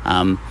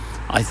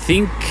 I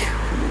think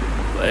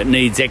it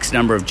needs X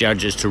number of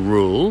judges to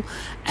rule.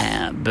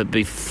 But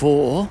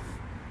before,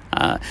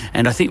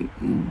 and I think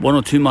one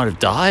or two might have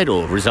died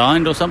or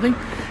resigned or something,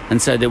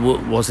 and so there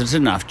wasn't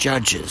enough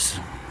judges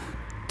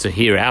to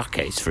hear our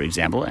case, for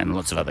example, and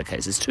lots of other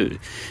cases too.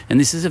 And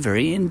this is a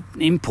very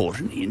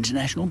important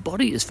international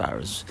body as far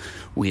as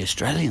we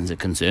Australians are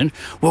concerned.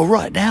 Well,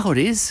 right now it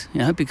is,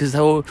 because they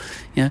were,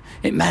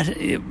 it mattered.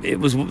 It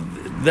was,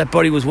 that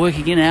body was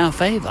working in our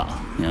favour,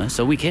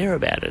 so we care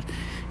about it.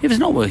 If it's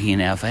not working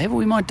in our favour,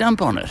 we might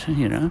dump on it,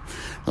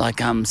 like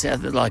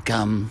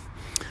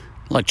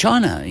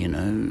China,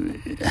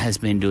 has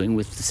been doing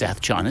with the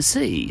South China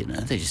Sea.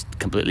 They just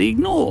completely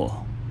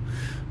ignore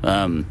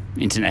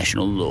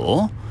international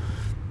law,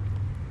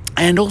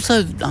 and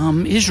also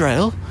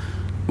Israel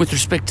with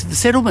respect to the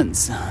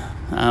settlements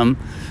on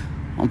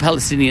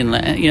Palestinian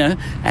land,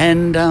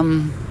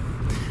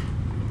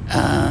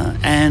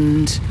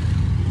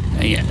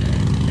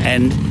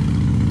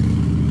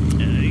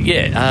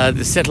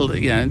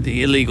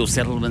 the illegal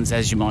settlements,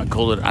 as you might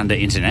call it, under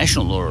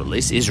international law at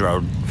least.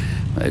 Israel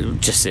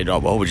just said,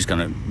 we're just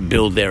going to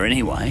build there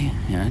anyway,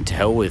 to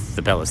hell with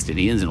the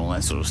Palestinians and all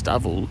that sort of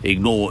stuff. We'll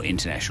ignore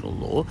international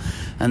law.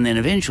 And then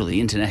eventually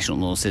international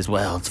law says,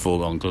 well, it's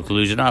foregone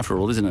conclusion after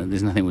all, isn't it?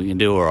 There's nothing we can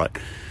do, all right.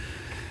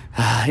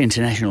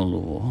 International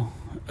law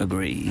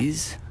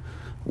agrees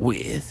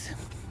with,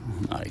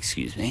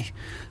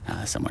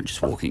 someone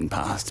just walking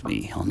past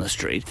me on the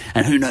street,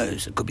 and who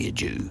knows, it could be a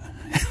Jew.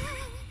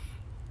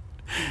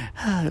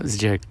 That was a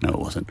joke. No, it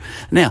wasn't.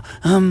 Now,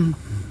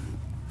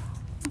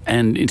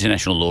 and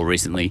international law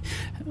recently,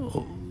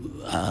 or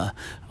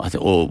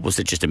was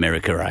it just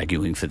America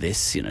arguing for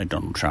this?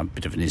 Donald Trump,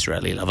 bit of an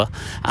Israeli lover,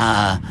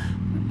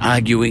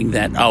 arguing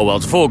that,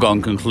 it's a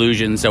foregone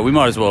conclusion, so we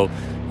might as well,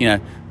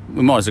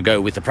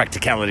 go with the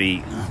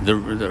practicality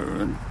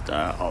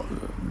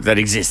that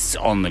exists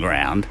on the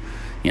ground,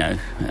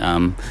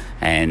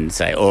 and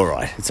say, all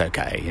right, it's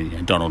okay.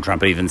 Donald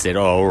Trump even said,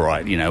 all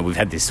right, we've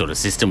had this sort of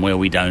system where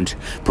we don't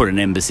put an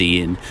embassy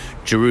in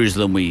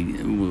Jerusalem.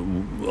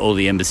 All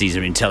the embassies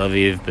are in Tel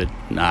Aviv, but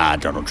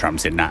Donald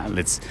Trump said,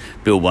 let's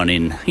build one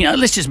in,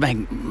 let's just make,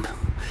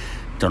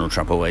 Donald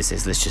Trump always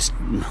says,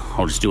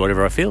 I'll just do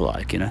whatever I feel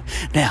like,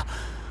 Now,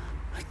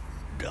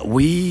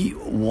 we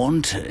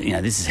want to,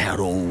 this is how it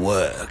all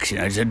works,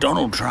 So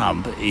Donald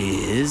Trump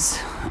is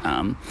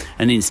an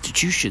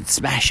institution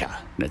smasher.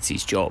 That's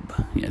his job.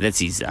 That's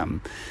his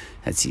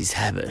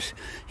habit.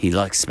 He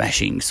likes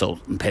smashing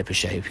salt and pepper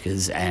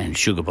shakers and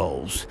sugar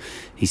bowls.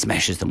 He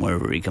smashes them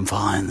wherever he can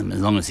find them,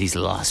 as long as he's the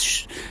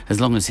last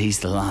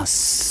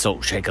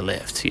salt shaker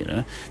left.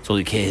 That's all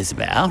he cares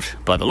about,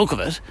 by the look of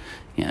it.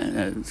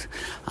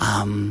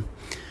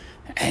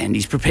 And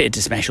he's prepared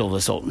to smash all the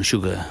salt and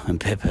sugar and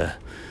pepper.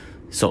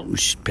 Salt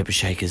and pepper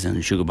shakers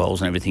and sugar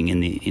bowls and everything on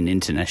the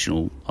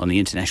international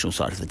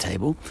side of the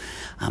table.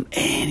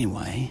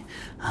 Anyway,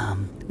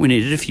 we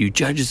needed a few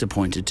judges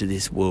appointed to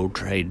this World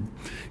Trade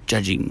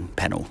judging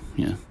panel,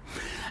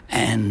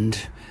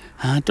 and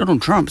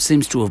Donald Trump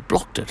seems to have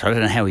blocked it. I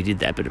don't know how he did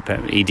that, but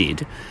apparently he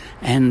did.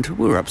 And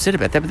we were upset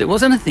about that, but there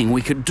wasn't a thing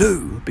we could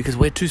do because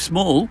we're too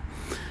small,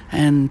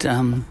 and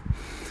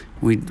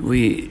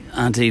we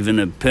aren't even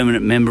a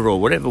permanent member or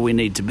whatever we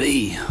need to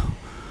be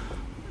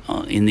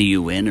in the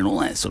UN and all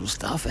that sort of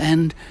stuff,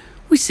 and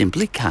we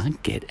simply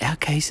can't get our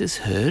cases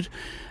heard.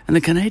 And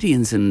the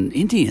Canadians and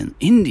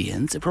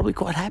Indians are probably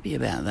quite happy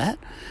about that,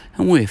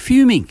 and we're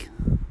fuming.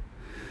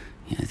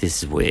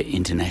 This is where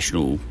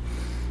international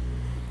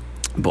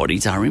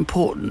bodies are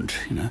important,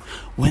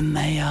 when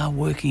they are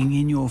working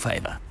in your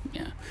favour.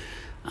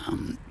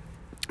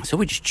 So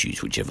we just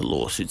choose whichever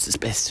law suits us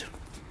best,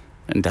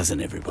 and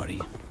doesn't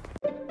everybody?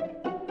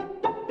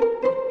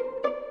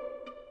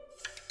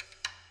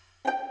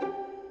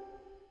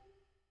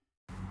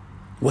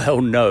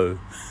 Well, no,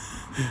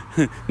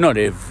 not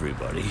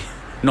everybody,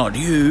 not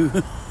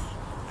you.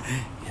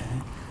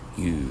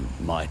 You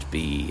might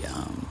be,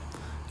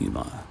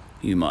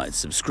 you might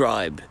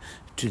subscribe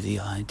to the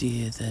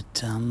idea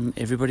that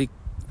everybody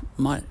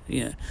might,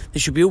 there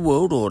should be a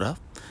world order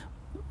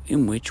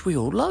in which we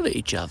all love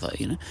each other.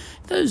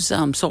 Those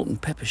salt and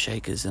pepper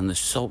shakers and the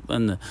salt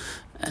and the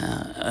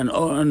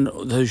and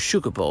those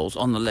sugar bowls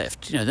on the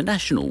left. The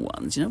national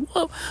ones.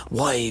 Well,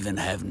 why even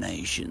have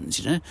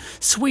nations?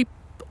 Sweep.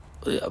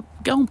 Go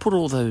and put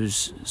all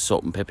those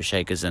salt and pepper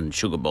shakers and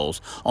sugar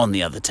bowls on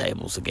the other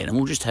tables again, and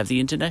we'll just have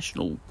the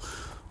international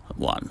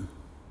one.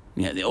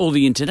 All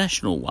the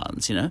international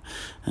ones,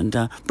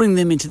 and bring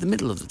them into the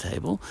middle of the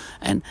table,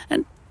 and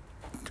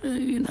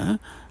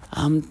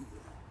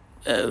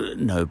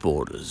no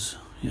borders,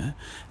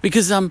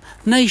 because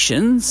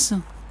nations,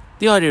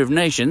 the idea of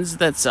nations,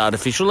 that's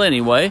artificial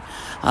anyway.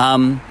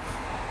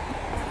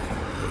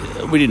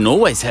 We didn't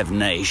always have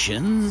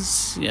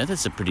nations.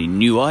 That's a pretty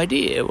new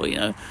idea.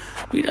 Well,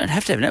 we don't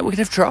have to have that. We can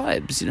have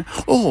tribes,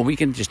 or we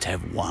can just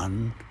have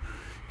one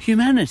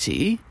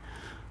humanity,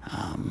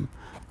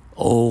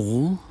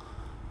 all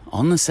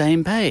on the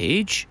same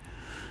page,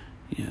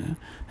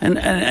 and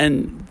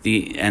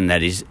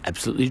that is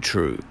absolutely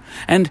true.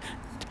 And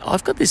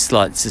I've got this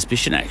slight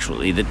suspicion,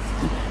 actually, that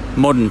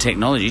modern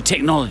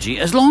technology,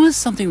 as long as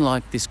something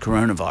like this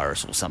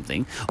coronavirus or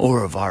something,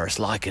 or a virus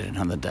like it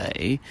another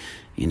day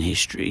in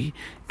history,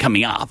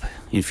 coming up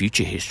in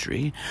future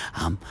history,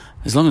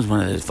 as long as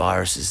one of those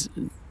viruses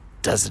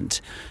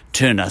doesn't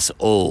turn us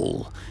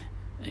all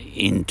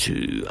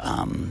into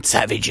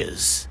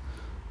savages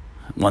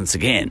once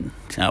again,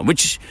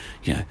 which,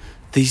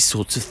 these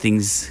sorts of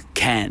things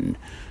can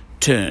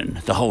turn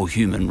the whole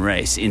human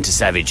race into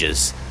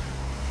savages.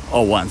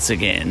 Or once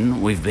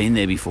again, we've been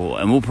there before,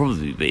 and we'll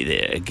probably be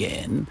there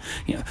again.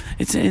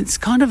 It's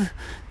kind of,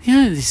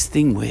 this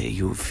thing where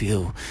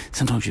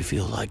sometimes you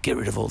feel like get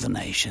rid of all the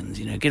nations,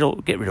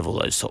 get rid of all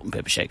those salt and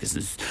pepper shakers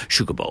and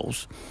sugar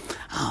bowls.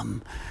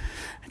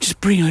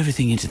 Just bring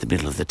everything into the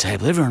middle of the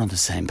table, everyone on the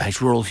same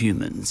page. We're all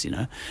humans,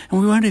 and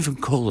we won't even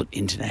call it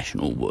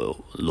international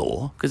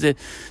law, because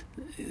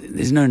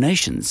there's no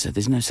nations, so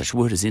there's no such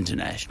word as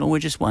international. We're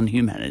just one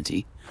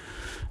humanity.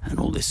 And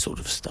all this sort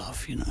of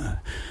stuff, and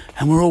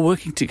we're all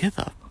working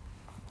together.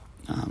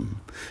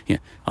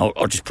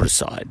 I'll just put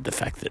aside the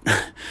fact that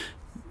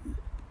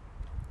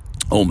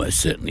almost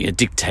certainly a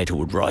dictator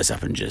would rise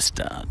up and just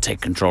take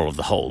control of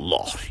the whole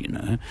lot,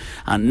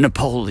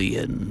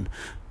 Napoleon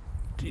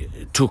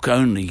took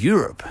only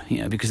Europe,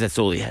 because that's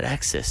all he had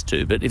access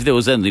to. But if there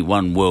was only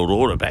one world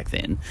order back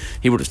then,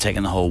 he would have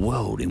taken the whole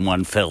world in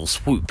one fell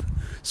swoop.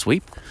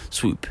 Swoop.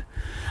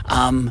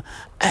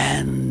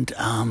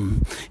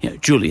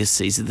 Julius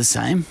Caesar the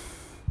same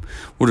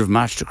would have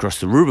marched across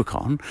the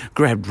Rubicon,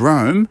 grabbed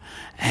Rome,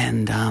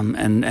 and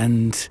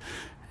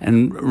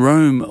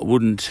Rome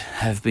wouldn't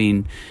have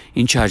been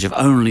in charge of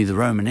only the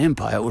Roman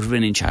Empire. It would have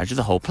been in charge of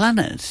the whole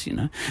planet,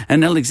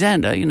 And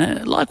Alexander,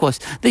 likewise,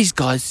 these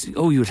guys,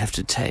 all you would have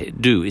to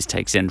do is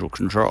take central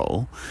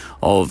control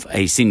of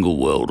a single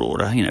world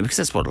order, because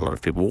that's what a lot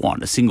of people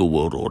want, a single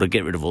world order,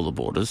 get rid of all the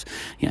borders.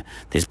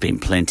 There's been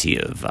plenty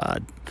of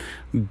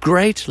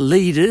great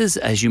leaders,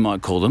 as you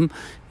might call them,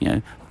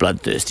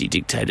 bloodthirsty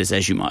dictators,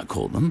 as you might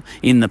call them,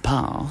 in the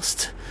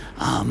past,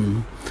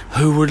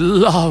 who would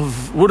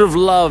have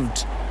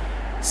loved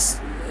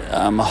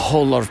a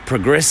whole lot of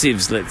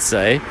progressives, let's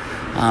say,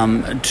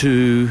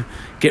 to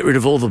get rid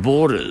of all the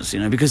borders,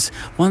 because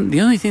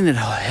the only thing that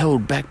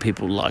held back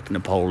people like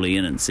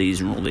Napoleon and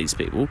Caesar and all these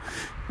people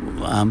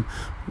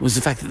was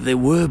the fact that there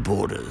were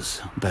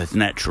borders, both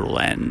natural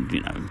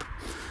and,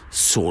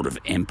 sort of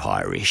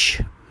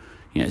empire-ish,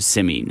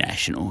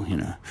 semi-national,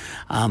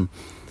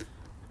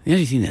 the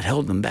only thing that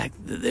held them back,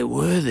 there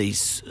were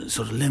these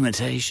sort of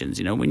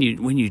limitations, when you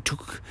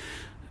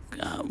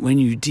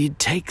did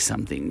take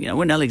something,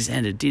 when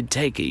Alexander did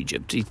take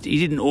Egypt, he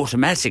didn't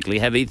automatically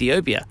have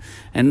Ethiopia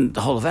and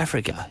the whole of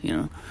Africa,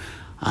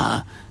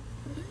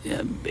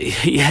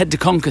 he had to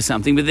conquer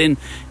something, but then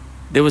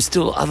there was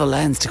still other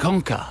lands to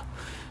conquer,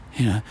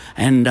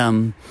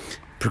 and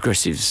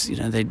progressives,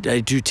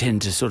 they do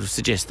tend to sort of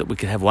suggest that we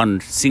could have one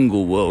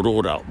single world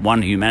order,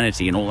 one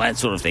humanity and all that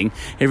sort of thing,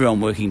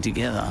 everyone working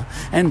together.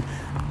 And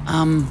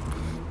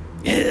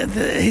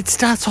it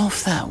starts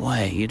off that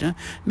way, you know.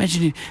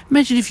 Imagine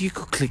if you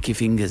could click your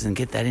fingers and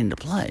get that into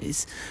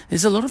place.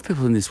 There's a lot of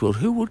people in this world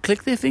who would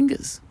click their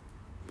fingers,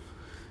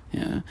 you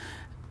know,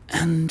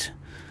 and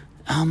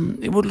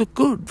it would look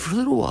good for a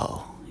little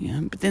while, you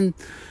know. But then,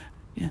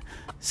 you know,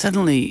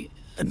 suddenly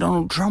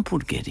Donald Trump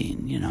would get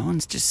in, you know,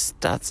 and just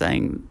start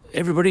saying,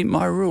 "Everybody,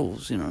 my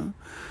rules," you know.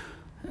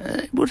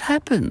 It would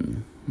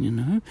happen, you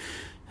know.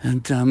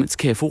 And it's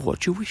careful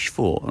what you wish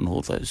for and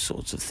all those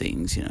sorts of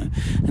things, you know.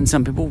 And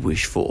some people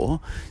wish for,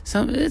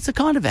 so it's a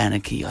kind of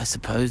anarchy, I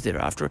suppose, they're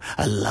after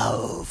a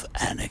love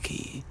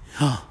anarchy.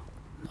 Oh,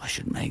 I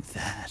should make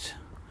that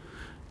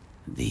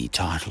the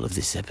title of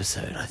this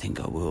episode. I think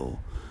I will.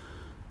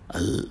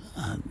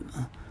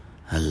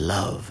 A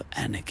love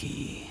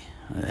anarchy.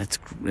 That's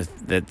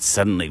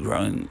suddenly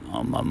growing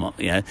on my mind.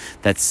 You know,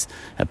 that's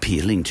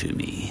appealing to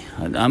me.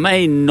 I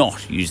may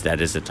not use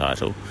that as a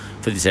title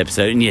for this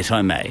episode, and yet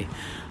I may.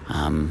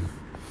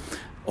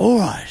 All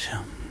right.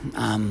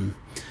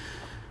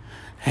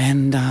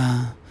 And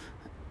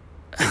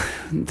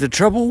the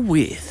trouble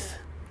with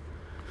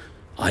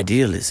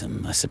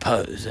idealism, I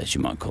suppose, as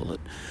you might call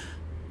it,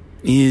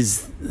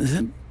 is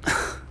that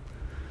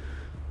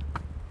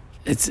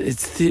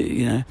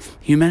you know,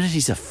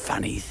 humanity's a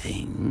funny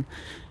thing.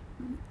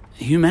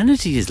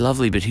 Humanity is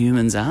lovely, but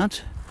humans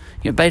aren't.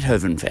 You know,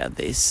 Beethoven found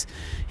this.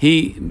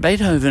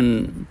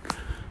 Beethoven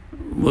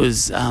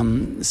was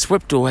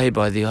swept away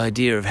by the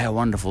idea of how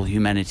wonderful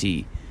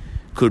humanity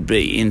could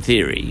be, in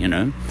theory, you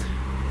know.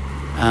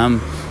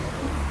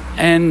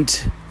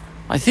 And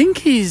I think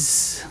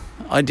his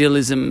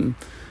idealism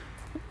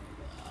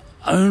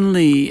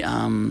only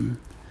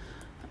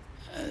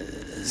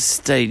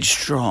stayed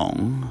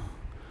strong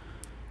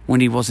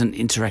when he wasn't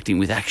interacting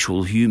with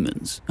actual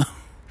humans.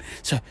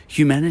 So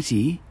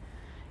humanity,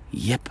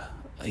 yep.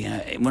 You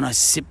know, when I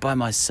sit by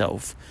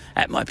myself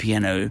at my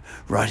piano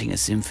writing a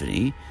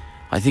symphony,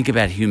 I think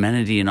about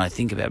humanity and I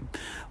think about,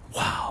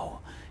 wow,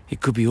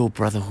 it could be all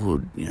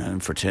brotherhood, you know,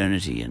 and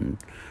fraternity and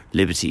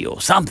liberty or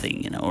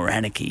something, you know, or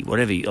anarchy,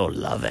 whatever, or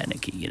love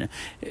anarchy, you know.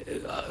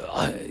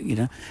 You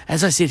know,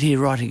 as I sit here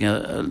writing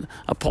a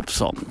pop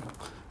song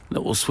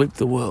that will sweep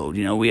the world,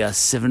 you know, we are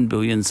 7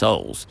 billion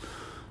souls.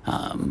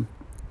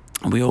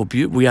 And we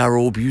are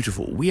all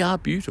beautiful. We are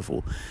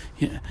beautiful.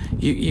 You know,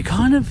 you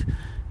kind of,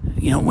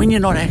 you know, when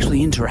you're not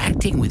actually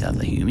interacting with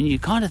other humans, you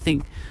kind of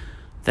think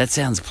that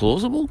sounds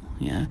plausible,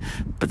 you know.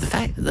 But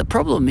the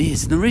problem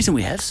is, and the reason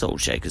we have salt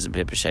shakers and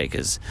pepper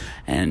shakers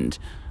and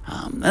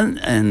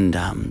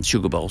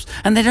sugar bowls,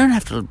 and they don't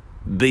have to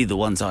be the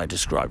ones I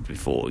described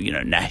before, you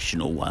know,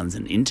 national ones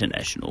and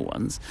international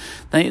ones.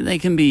 They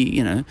can be,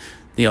 you know,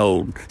 the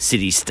old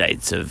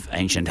city-states of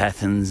ancient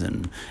Athens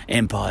and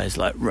empires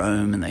like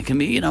Rome, and they can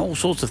be, you know, all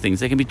sorts of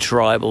things. They can be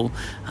tribal.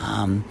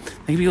 They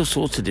can be all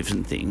sorts of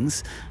different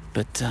things.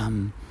 But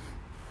you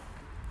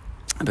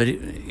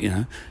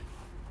know,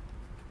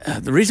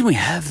 the reason we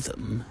have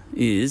them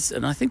is,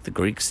 and I think the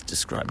Greeks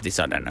described this,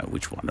 I don't know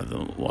which one of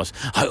them it was,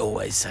 I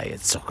always say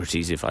it's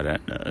Socrates if I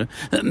don't know,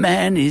 that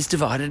man is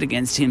divided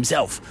against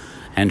himself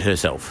and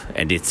herself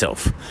and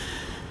itself.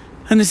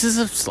 And this is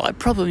a slight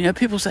problem. You know,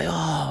 people say,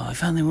 oh,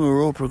 if only we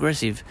were all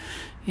progressive.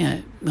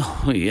 You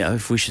know,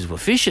 if wishes were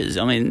fishes.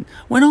 I mean,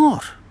 we're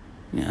not.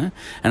 You know,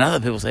 and other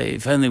people say,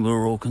 if only we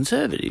were all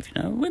conservative.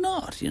 You know, we're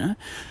not. You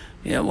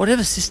know,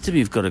 whatever system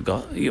you've got,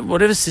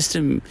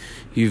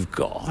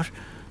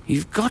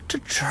 you've got to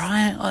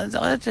try.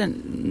 I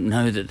don't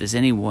know that there's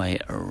any way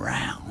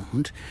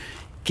around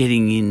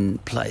getting in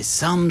place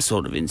some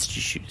sort of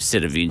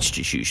set of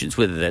institutions,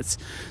 whether that's,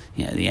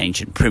 you know, the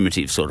ancient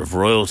primitive sort of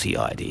royalty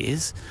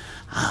ideas,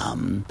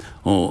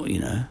 or, you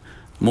know,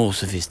 more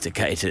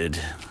sophisticated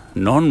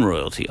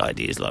non-royalty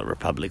ideas like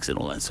republics and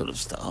all that sort of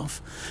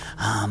stuff,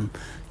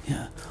 you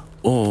know,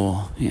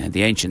 or, you know,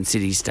 the ancient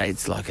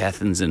city-states like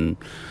Athens and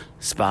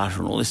Sparta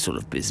and all this sort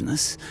of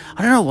business.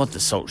 I don't know what the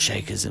salt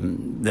shakers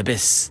and the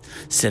best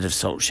set of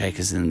salt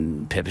shakers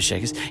and pepper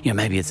shakers, you know,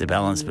 maybe it's a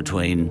balance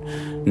between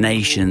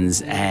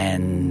nations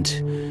and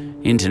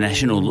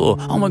international law.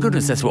 Oh my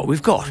goodness, that's what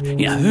we've got.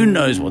 You know, who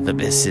knows what the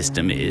best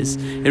system is?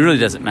 It really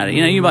doesn't matter.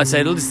 You know, you might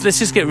say, let's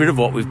just get rid of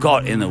what we've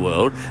got in the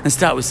world and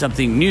start with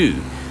something new.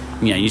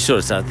 You know, you sort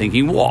of start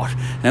thinking, what?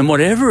 And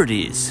whatever it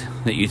is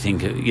that you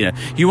think, you know,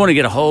 you want to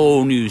get a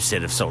whole new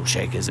set of salt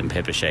shakers and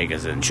pepper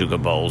shakers and sugar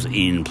bowls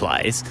in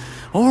place.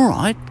 All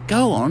right,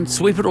 go on,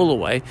 sweep it all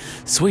away.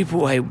 Sweep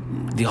away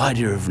the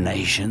idea of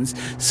nations.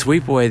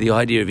 Sweep away the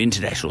idea of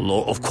international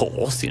law, of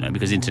course, you know,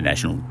 because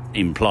international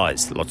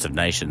implies lots of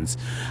nations,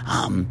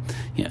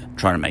 you know,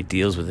 trying to make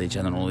deals with each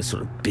other and all this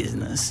sort of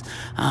business.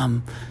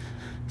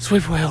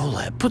 Sweep away all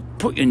that.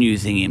 Put your new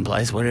thing in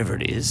place, whatever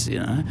it is, you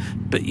know.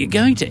 But you're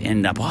going to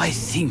end up, I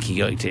think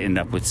you're going to end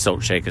up with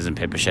salt shakers and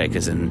pepper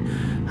shakers and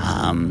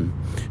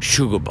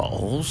sugar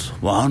bowls,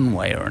 one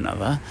way or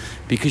another,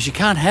 because you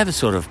can't have a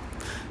sort of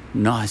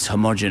nice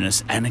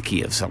homogeneous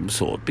anarchy of some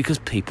sort, because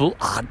people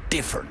are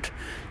different.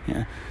 You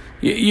know?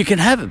 You can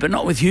have it, but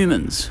not with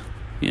humans.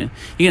 You know?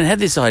 You can have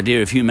this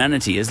idea of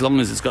humanity as long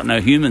as it's got no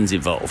humans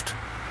involved.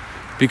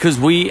 because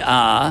we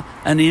are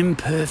an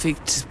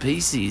imperfect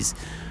species,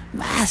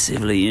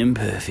 massively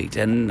imperfect.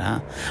 And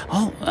now,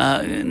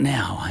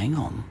 hang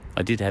on.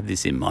 I did have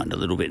this in mind a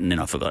little bit, and then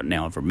I forgot.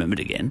 Now I've remembered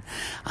again.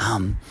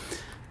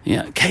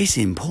 Case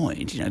in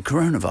point,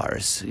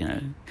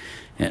 coronavirus,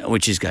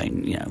 which is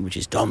which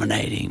is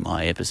dominating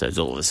my episodes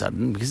all of a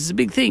sudden because it's a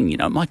big thing. It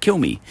might kill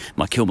me,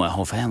 might kill my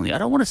whole family. I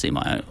don't want to see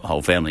my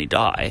whole family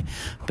die,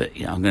 but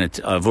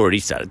I've already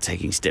started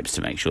taking steps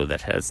to make sure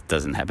that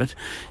doesn't happen.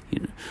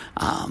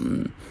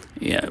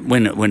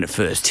 When it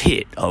first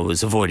hit, I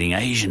was avoiding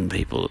Asian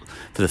people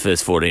for the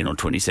first 14 or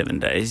 27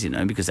 days,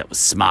 because that was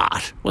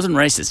smart. It wasn't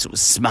racist, it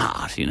was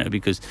smart,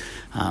 because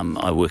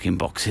I work in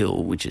Box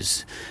Hill, which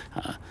is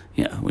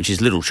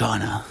little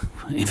China.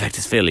 In fact,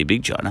 it's fairly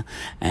big China,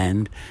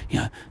 and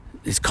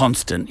there's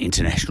constant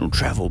international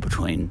travel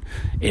between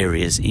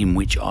areas in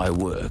which I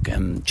work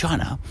and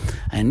China,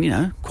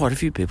 and quite a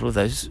few people of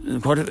those.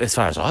 As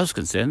far as I was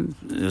concerned,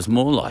 it was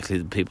more likely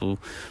that people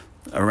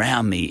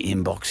around me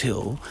in Box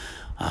Hill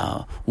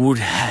might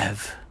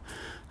have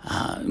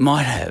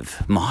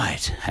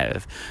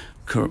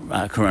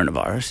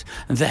coronavirus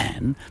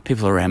than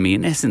people around me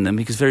in Essendon,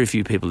 because very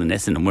few people in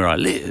Essendon, where I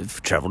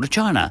live, travel to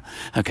China.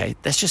 Okay,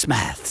 that's just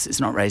maths. It's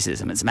not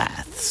racism, it's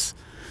maths.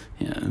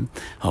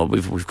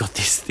 We've got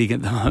this thing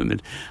at the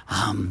moment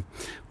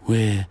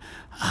where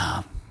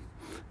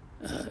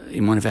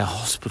in one of our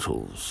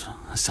hospitals,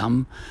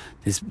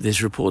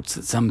 there's reports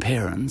that some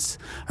parents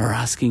are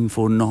asking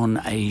for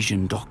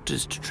non-Asian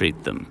doctors to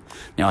treat them.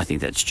 Now, I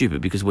think that's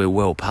stupid because we're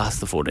well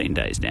past the 14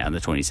 days now, the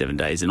 27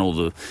 days, and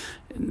all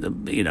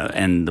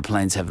and the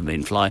planes haven't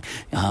been flying.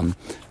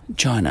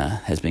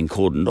 China has been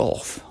cordoned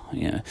off,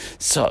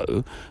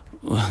 so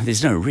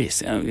there's no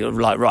risk.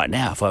 Like right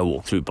now, if I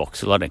walk through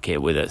Box Hill, I don't care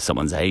whether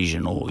someone's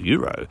Asian or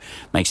Euro,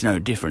 makes no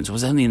difference. It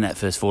was only in that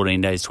first 14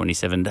 days,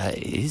 27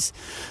 days.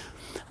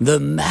 The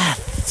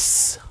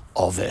maths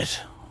of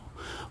it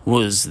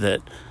was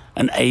that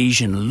an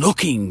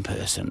Asian-looking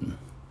person,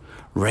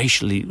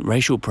 racial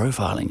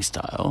profiling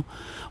style,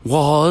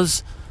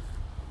 was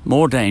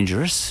more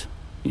dangerous,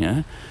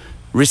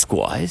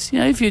 risk-wise.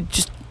 If you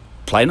just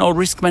plain old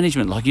risk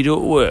management like you do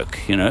at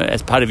work,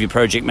 as part of your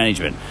project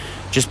management,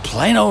 just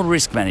plain old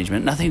risk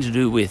management, nothing to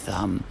do with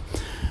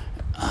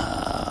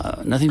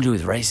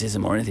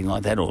racism or anything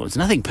like that, or it's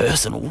nothing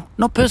personal,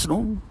 not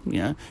personal,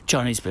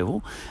 Chinese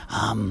people.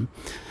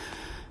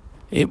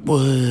 There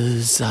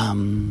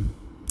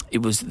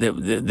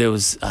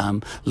was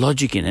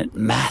logic in it,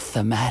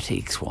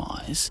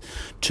 mathematics-wise,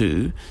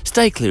 to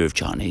stay clear of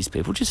Chinese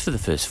people just for the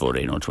first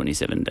 14 or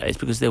 27 days,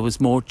 because there was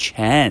more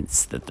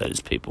chance that those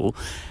people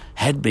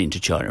had been to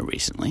China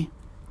recently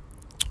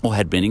or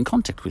had been in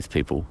contact with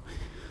people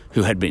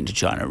who had been to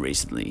China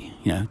recently,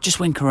 just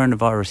when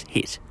coronavirus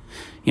hit.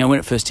 When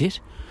it first hit,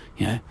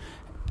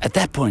 at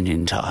that point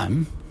in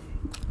time,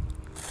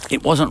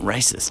 it wasn't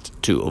racist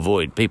to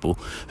avoid people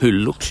who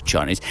looked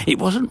Chinese. It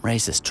wasn't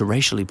racist to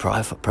racially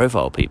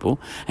profile people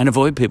and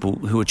avoid people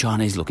who were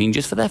Chinese looking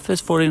just for that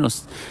first 14 or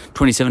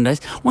 27 days.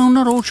 Well,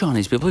 not all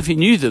Chinese people. If you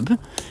knew them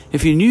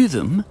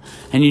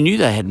and you knew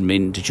they hadn't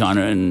been to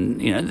China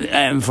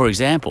and for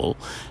example,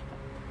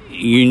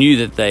 you knew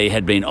that they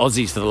had been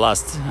Aussies for the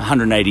last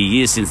 180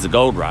 years since the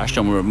gold rush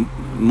and were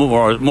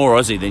more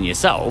Aussie than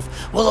yourself,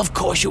 well, of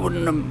course you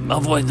wouldn't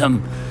avoid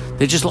them.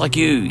 They're just like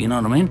you, you know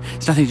what I mean?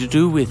 It's nothing to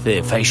do with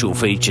their facial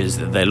features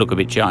that they look a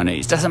bit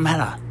Chinese. Doesn't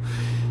matter.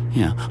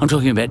 I'm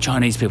talking about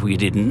Chinese people you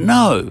didn't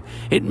know.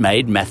 It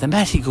made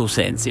mathematical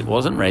sense. It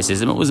wasn't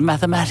racism, it was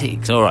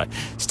mathematics. All right,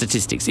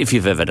 statistics, if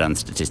you've ever done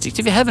statistics.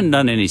 If you haven't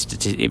done any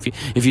statistics,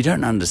 if you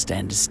don't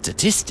understand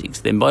statistics,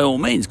 then by all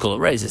means call it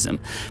racism.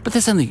 But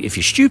that's only if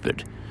you're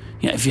stupid.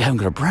 If you haven't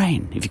got a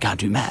brain, if you can't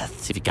do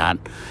maths, if you can't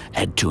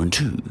add 2 and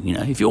 2,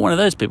 if you're one of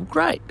those people,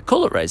 great,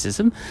 call it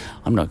racism.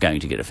 I'm not going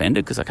to get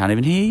offended because I can't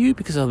even hear you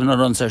because I'm not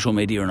on social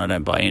media and I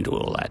don't buy into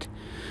all that.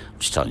 I'm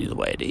just telling you the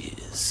way it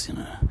is,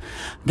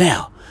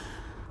 Now,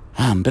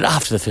 but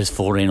after the first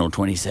 14 or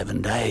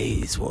 27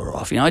 days wore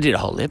off, I did a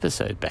whole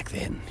episode back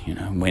then,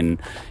 when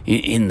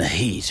in the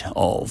heat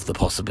of the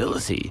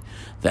possibility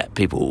that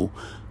people,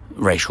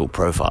 racial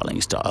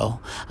profiling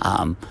style,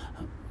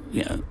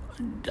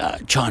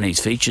 Chinese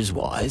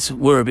features-wise,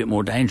 were a bit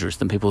more dangerous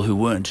than people who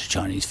weren't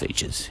Chinese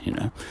features,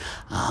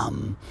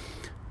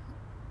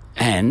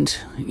 And,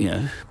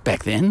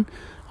 back then,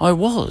 I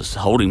was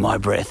holding my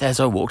breath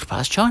as I walked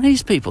past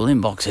Chinese people in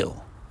Box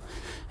Hill.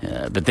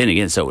 But then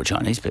again, so were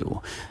Chinese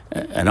people.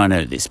 And I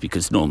know this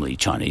because normally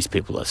Chinese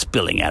people are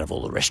spilling out of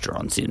all the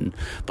restaurants in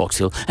Box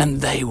Hill,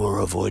 and they were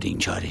avoiding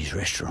Chinese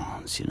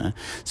restaurants,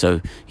 So,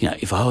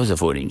 if I was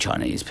avoiding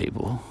Chinese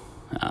people,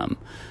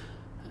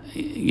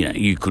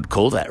 you could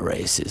call that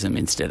racism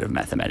instead of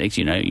mathematics.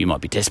 You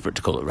might be desperate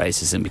to call it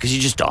racism because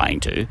you're just dying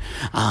to.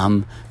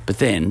 But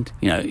then,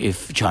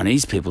 if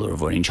Chinese people are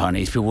avoiding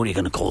Chinese people, what are you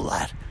going to call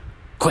that?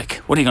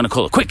 Quick. What are you going to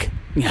call it? Quick.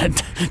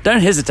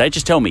 Don't hesitate.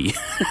 Just tell me.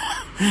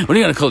 What are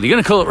you going to call it? You're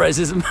going to call it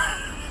racism?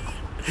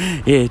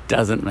 It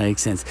doesn't make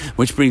sense.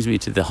 Which brings me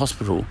to the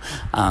hospital.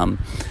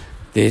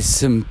 There's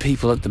some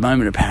people at the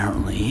moment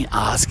apparently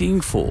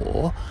asking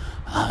for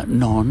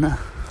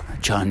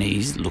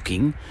non-Chinese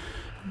looking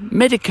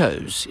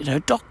medicos,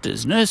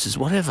 doctors, nurses,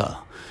 whatever,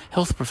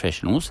 health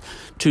professionals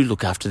to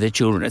look after their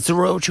children. It's the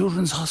Royal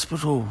Children's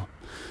Hospital.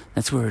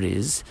 That's where it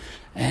is.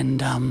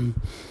 And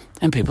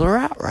people are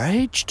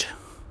outraged.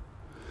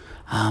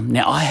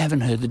 Now, I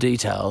haven't heard the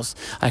details.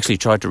 I actually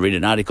tried to read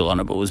an article on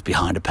it, but it was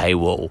behind a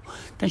paywall.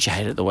 Don't you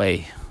hate it the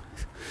way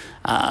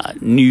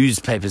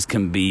newspapers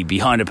can be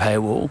behind a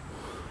paywall?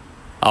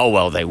 Oh,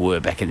 well, they were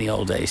back in the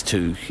old days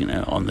too,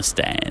 on the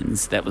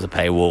stands. That was a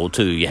paywall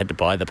too. You had to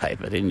buy the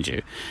paper, didn't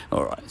you?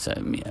 All right, so,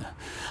 yeah.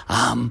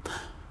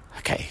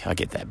 Okay, I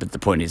get that. But the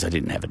point is I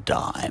didn't have a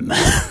dime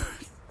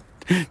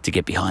to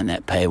get behind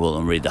that paywall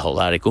and read the whole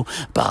article.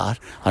 But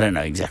I don't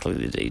know exactly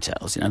the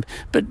details,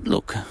 But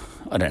look,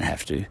 I don't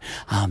have to.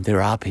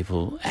 There are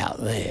people out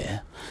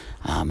there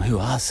who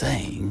are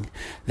saying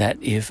that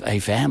if a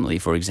family,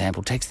 for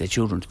example, takes their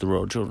children to the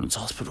Royal Children's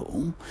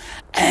Hospital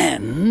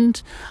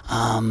and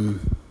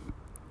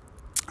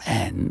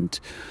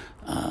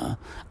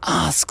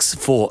asks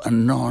for a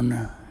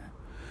non-Chinese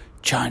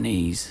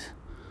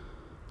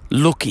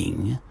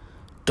looking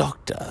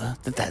doctor,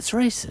 that's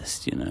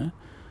racist,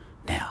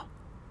 Now,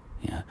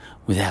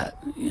 without,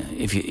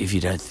 if you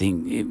don't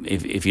think,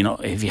 if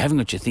you haven't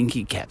got your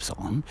thinking caps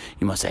on,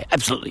 you might say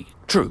absolutely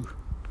true.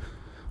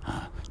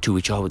 To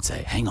which I would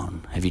say, hang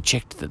on, have you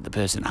checked that the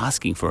person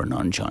asking for a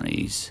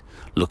non-Chinese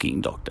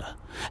looking doctor,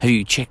 have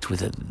you checked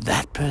whether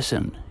that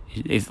person,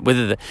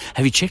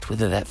 have you checked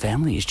whether that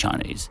family is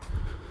Chinese?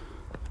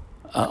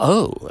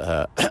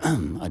 I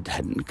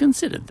hadn't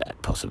considered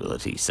that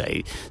possibility,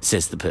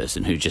 says the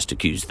person who just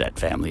accused that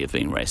family of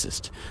being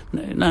racist.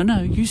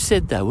 No, you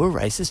said they were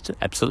racist,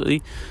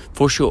 absolutely,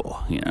 for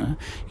sure,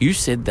 You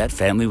said that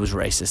family was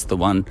racist,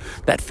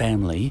 that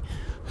family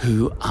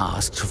who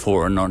asked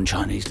for a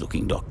non-Chinese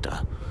looking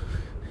doctor,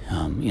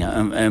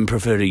 and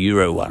preferred a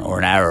Euro one or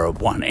an Arab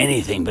one,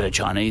 anything but a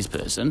Chinese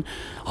person.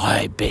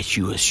 I bet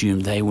you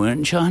assumed they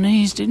weren't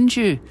Chinese, didn't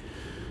you?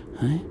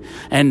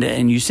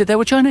 And you said they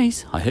were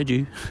Chinese. I heard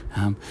you.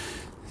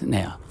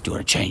 Now, do you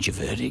want to change your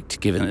verdict,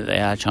 given that they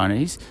are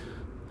Chinese?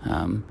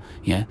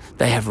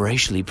 They have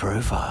racially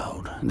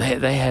profiled.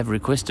 They have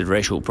requested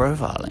racial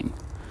profiling.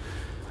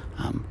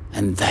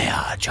 And they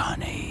are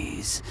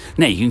Chinese.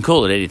 Now, you can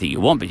call it anything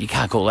you want, but you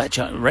can't call that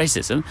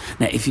racism.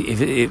 Now,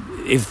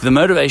 if the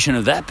motivation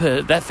of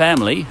that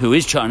family, who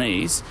is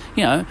Chinese,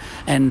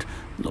 and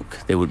look,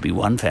 there would be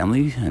one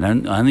family, and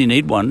I only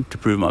need one to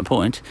prove my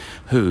point,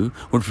 who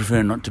would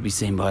prefer not to be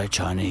seen by a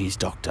Chinese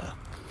doctor.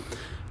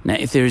 Now,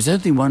 if there is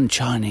only one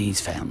Chinese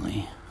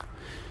family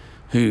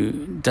who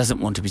doesn't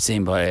want to be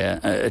seen by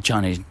a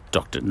Chinese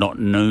doctor not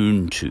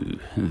known to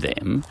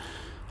them,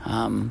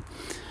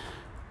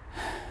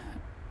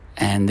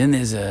 and then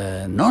there's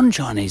a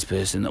non-Chinese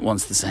person that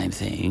wants the same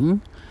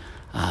thing,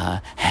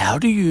 how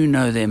do you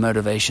know their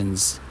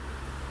motivations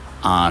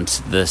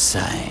aren't the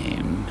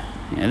same?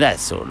 That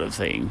sort of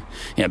thing.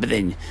 But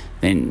then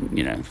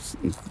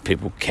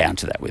people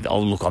counter that with, oh,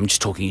 look, I'm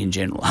just talking in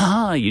general.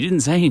 You didn't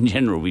say in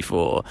general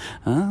before.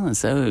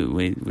 So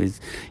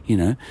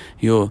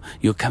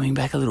you're coming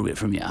back a little bit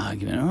from your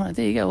argument. All right,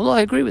 there you go. Well,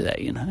 I agree with that,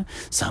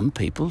 Some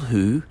people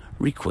who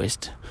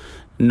request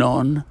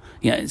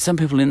some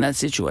people in that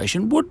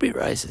situation would be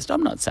racist.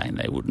 I'm not saying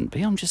they wouldn't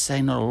be. I'm just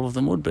saying not all of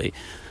them would be.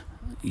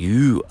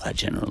 You are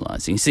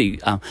generalising. See,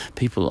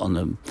 people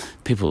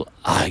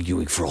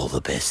arguing for all the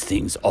best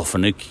things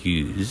often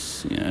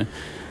accuse,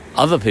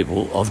 other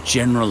people of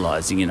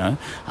generalising.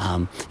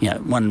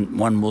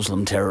 One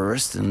Muslim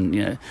terrorist, and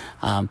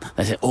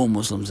they say all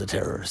Muslims are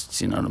terrorists.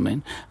 You know what I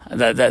mean?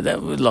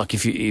 That would, like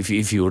if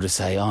you were to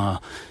say, I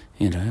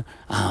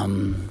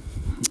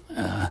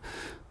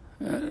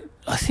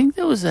think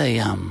there was the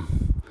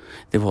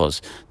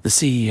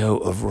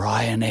CEO of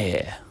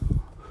Ryanair,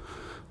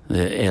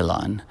 the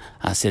airline,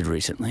 said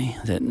recently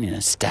that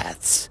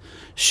stats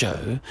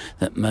show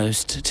that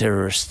most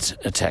terrorist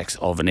attacks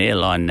of an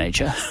airline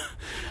nature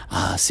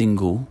are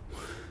single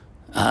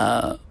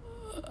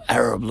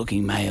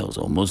Arab-looking males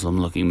or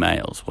Muslim-looking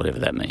males, whatever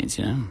that means,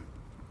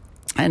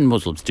 And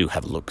Muslims do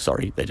have a look,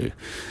 sorry, they do.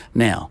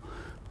 Now,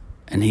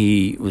 and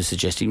he was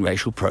suggesting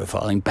racial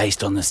profiling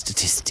based on the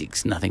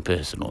statistics, nothing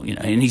personal,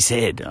 And he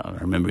said, I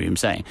remember him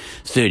saying,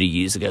 30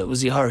 years ago it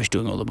was the Irish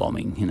doing all the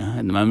bombing,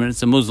 At the moment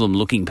it's the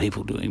Muslim-looking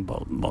people doing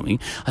bombing.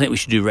 I think we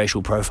should do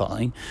racial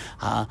profiling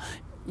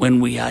when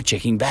we are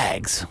checking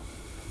bags.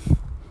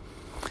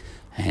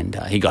 And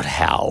he got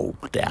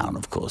howled down,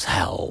 of course,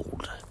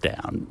 But,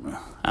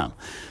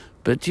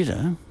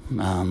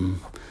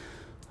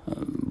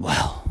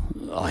 well,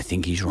 I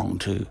think he's wrong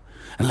too,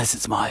 unless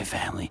it's my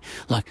family.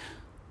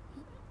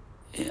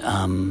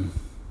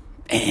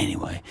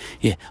 Anyway,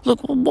 yeah. Look,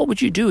 what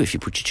would you do if you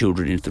put your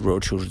children into the Royal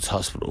Children's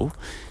Hospital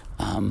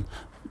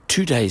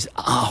 2 days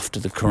after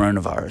the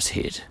coronavirus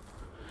hit,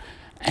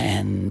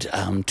 and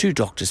 2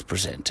 doctors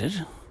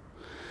presented,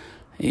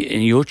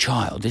 and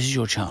this is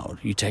your child,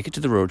 you take it to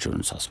the Royal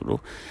Children's Hospital,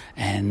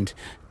 and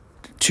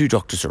 2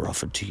 doctors are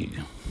offered to you.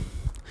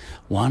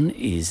 One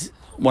is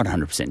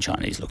 100%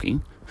 Chinese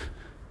looking,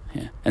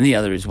 Yeah. And the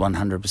other is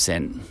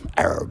 100%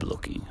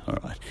 Arab-looking. All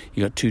right.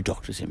 You've got two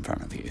doctors in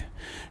front of you.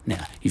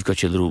 Now, you've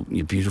got your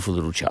beautiful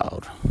little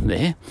child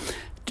there.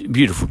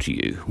 Beautiful to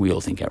you. We all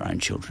think our own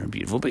children are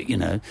beautiful, but,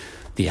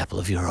 the apple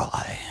of your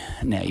eye.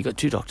 Now, you've got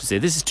two doctors there.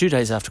 This is 2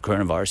 days after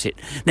coronavirus hit.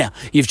 Now,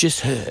 you've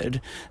just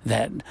heard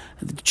that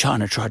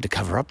China tried to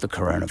cover up the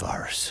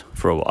coronavirus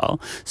for a while,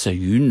 so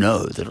you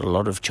know that a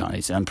lot of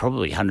Chinese, and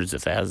probably hundreds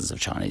of thousands of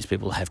Chinese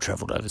people have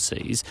travelled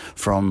overseas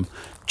from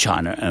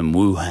China and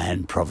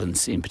Wuhan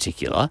province in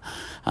particular.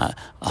 A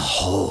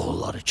whole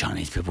lot of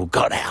Chinese people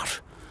got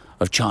out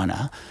of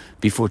China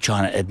before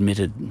China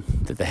admitted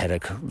that they had a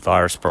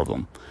virus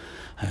problem.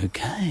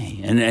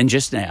 Okay, and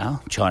just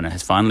now, China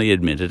has finally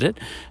admitted it,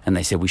 and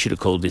they said we should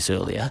have called this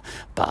earlier,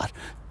 but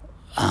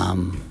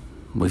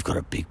we've got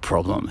a big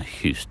problem,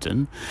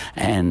 Houston,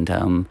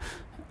 and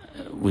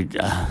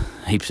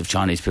heaps of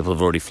Chinese people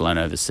have already flown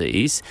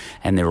overseas,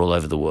 and they're all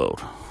over the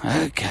world.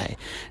 Okay,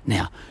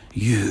 now,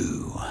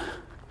 you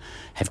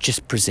have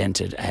just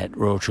presented at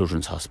Royal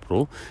Children's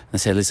Hospital, and they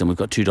say, listen, we've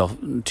got two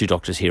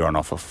doctors here on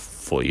offer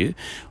for you.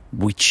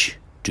 Which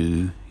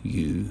do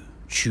you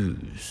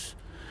choose?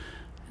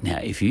 Now,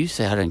 if you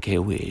say, I don't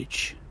care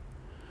which,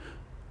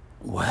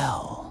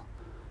 well,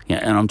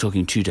 and I'm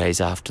talking 2 days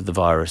after the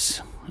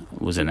virus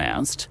was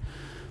announced,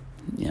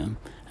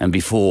 and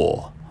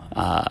before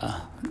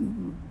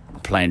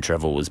plane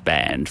travel was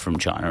banned from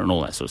China and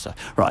all that sort of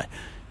stuff. Right,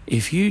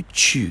 if you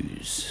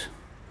choose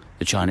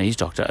the Chinese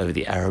doctor over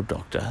the Arab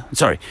doctor,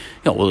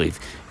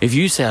 if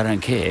you say, I don't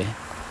care,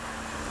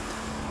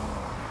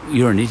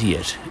 you're an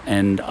idiot,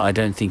 and I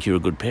don't think you're a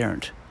good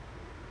parent.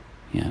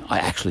 I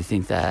actually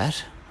think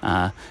that.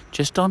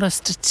 Just on a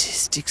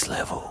statistics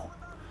level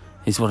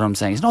is what I'm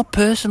saying. It's not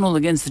personal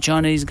against the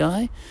Chinese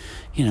guy,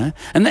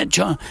 and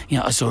that,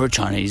 I saw a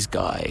Chinese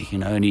guy,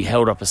 and he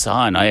held up a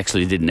sign. I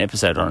actually did an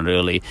episode on it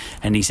early,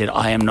 and he said,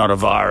 I am not a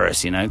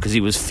virus, because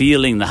he was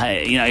feeling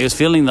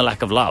the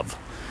lack of love,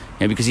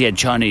 because he had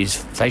Chinese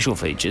facial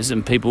features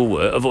and people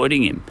were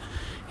avoiding him,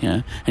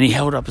 and he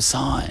held up a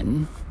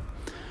sign,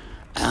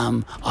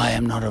 I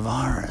am not a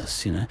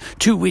virus,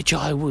 to which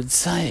I would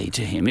say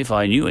to him, if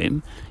I knew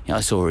him, I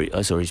saw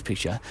his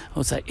picture, I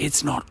would say,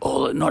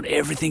 not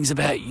everything's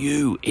about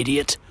you,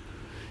 idiot,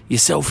 you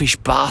selfish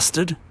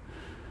bastard,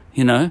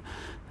 we're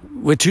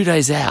 2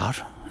 days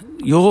out,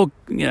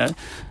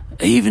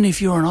 even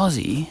if you're an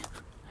Aussie,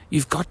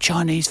 you've got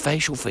Chinese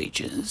facial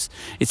features,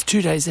 it's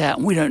 2 days out,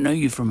 and we don't know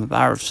you from a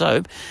bar of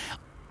soap,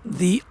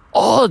 the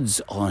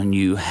odds on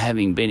you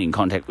having been in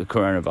contact with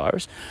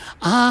coronavirus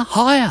are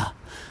higher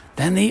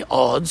than the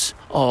odds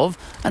of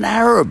an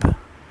Arab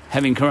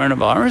having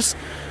coronavirus.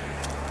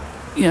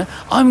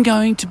 I'm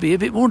going to be a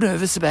bit more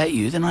nervous about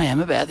you than I am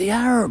about the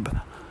Arab.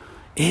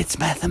 It's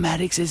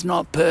mathematics, it's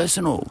not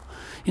personal.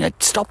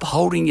 Stop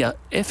holding your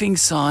effing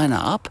sign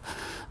up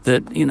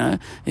that,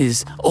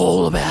 is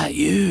all about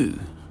you.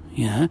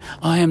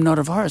 I am not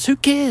a virus. Who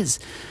cares?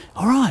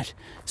 All right,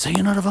 so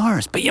you're not a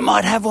virus, but you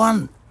might have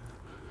one.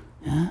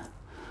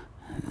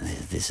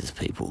 This is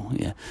people,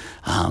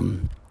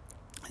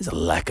 There's a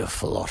lack of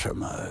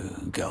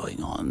philotimo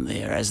going on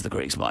there, as the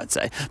Greeks might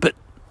say. But,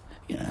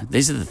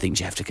 these are the things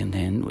you have to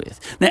contend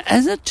with. Now,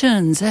 as it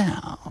turns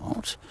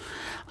out,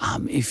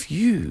 if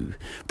you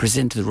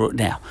present to the Royal...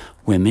 Now,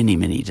 we're many,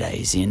 many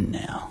days in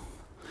now.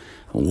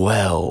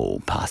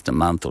 Well past a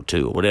month or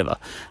two or whatever.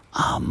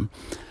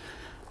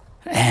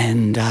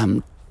 And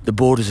the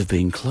borders have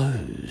been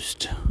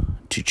closed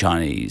to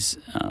Chinese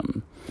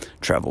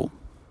travel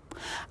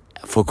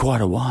for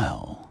quite a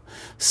while.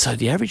 So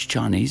the average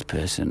Chinese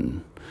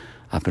person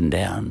up and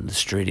down the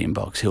street in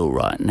Box Hill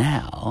right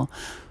now,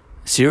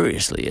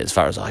 seriously, as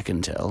far as I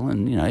can tell,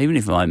 and, even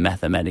if my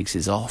mathematics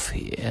is off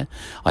here,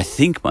 I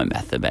think my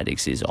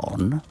mathematics is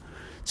on,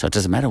 so it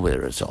doesn't matter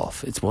whether it's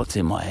off, it's what's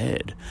in my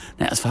head.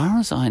 Now, as far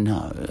as I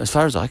know, as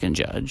far as I can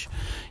judge,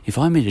 if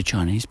I meet a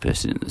Chinese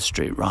person in the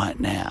street right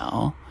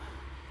now,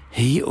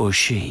 he or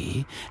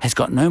she has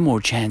got no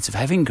more chance of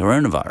having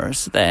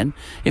coronavirus than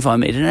if I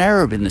meet an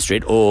Arab in the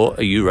street or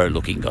a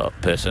Euro-looking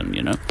person,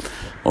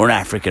 or an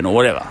African or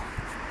whatever.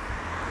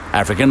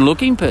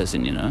 African-looking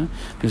person,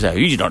 People say,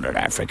 he's not an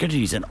African,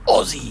 he's an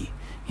Aussie.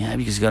 Because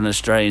he's got an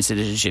Australian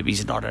citizenship,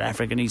 he's not an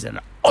African, he's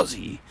an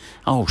Aussie.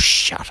 Oh,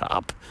 shut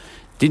up.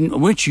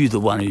 Weren't you the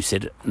one who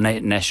said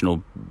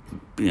national,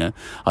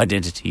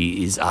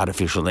 identity is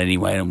artificial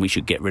anyway and we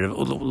should get rid of it?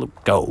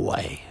 Look, go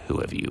away,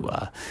 whoever you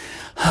are.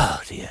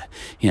 Oh, dear.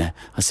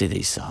 I see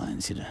these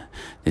signs,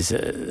 There's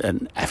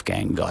an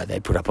Afghan guy they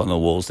put up on the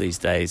walls these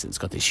days. It's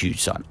got this huge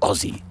sign,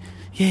 Aussie.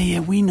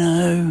 Yeah, we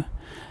know.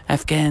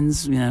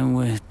 Afghans,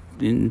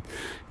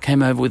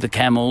 came over with the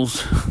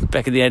camels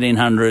back in the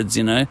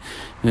 1800s,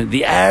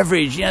 The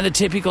average, the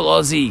typical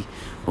Aussie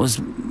was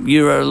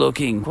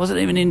Euro-looking. Wasn't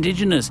even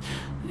indigenous.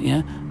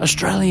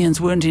 Australians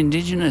weren't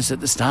indigenous at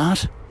the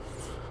start.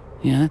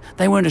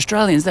 They weren't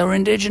Australians, they were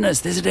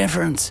indigenous. There's a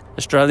difference.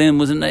 Australian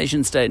was a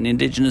nation state and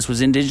indigenous was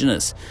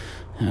indigenous.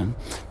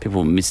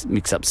 People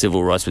mix up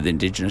civil rights with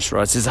indigenous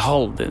rights.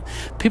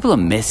 People are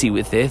messy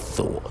with their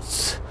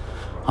thoughts.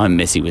 I'm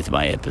messy with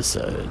my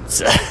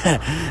episodes.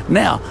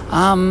 Now,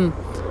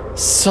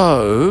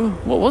 so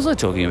what was I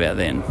talking about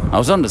then? I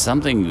was on to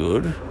something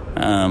good.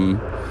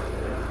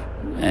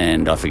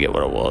 And I forget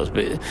what it was,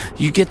 but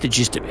you get the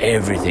gist of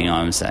everything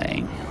I'm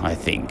saying, I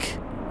think.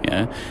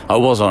 I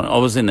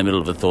was in the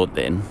middle of a thought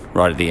then,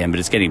 right at the end, but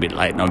it's getting a bit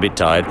late and I'm a bit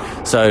tired.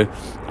 So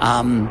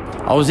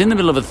I was in the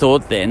middle of a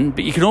thought then,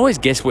 but you can always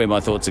guess where my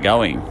thoughts are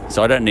going,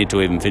 so I don't need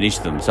to even finish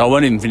them. So I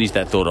won't even finish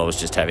that thought I was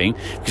just having,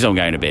 because I'm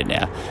going to bed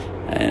now.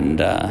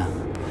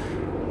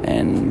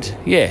 And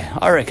yeah,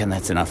 I reckon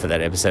that's enough for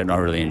that episode, and I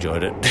really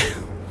enjoyed it.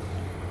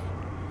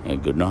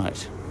 Good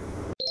night.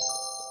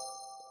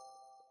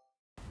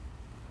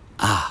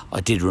 I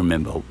did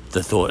remember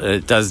the thought.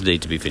 It does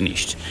need to be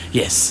finished.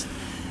 Yes.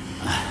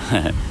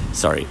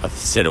 Sorry, I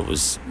said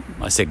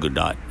good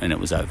night and it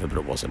was over, but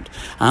it wasn't.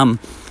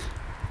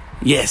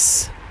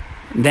 Yes.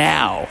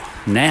 Now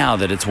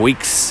that it's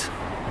weeks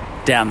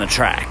down the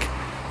track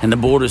and the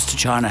borders to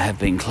China have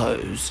been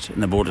closed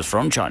and the borders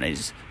from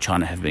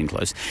China have been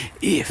closed,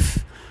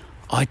 if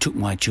I took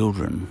my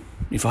child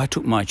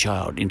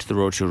into the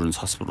Royal Children's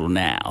Hospital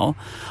now,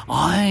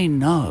 I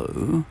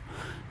know,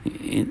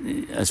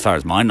 as far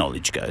as my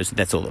knowledge goes,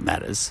 that's all that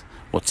matters,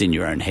 what's in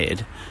your own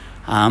head.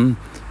 I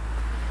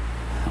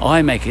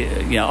make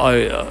it,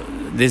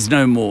 there's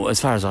no more, as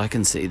far as I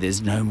can see,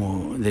 there's no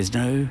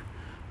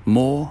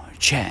more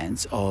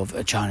chance of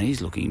a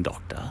Chinese-looking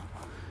doctor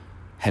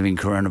having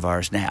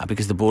coronavirus now,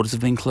 because the borders have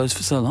been closed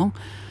for so long,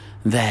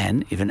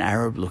 than if an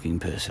Arab-looking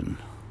person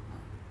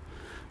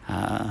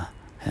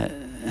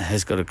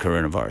has got a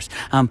coronavirus.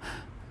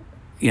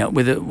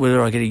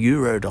 Whether I get a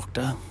Euro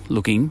doctor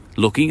looking,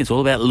 it's all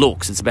about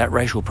looks. It's about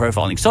racial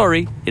profiling.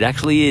 Sorry, it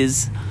actually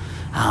is.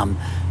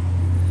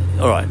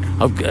 All right,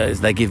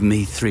 they give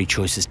me 3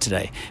 choices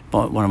today.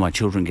 One of my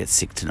children gets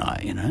sick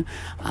tonight, and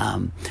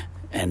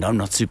I'm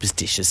not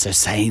superstitious, so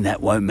saying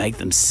that won't make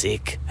them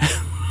sick.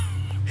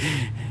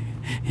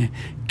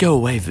 Go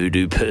away,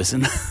 voodoo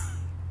person.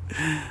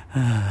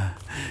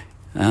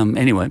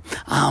 Anyway,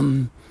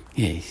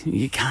 yeah,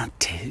 you can't.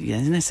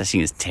 There's no such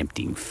thing as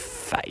tempting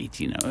fate,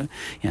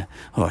 Yeah.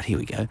 All right, here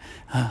we go.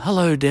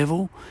 Hello,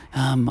 devil.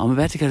 I'm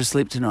about to go to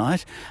sleep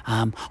tonight.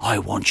 I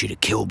want you to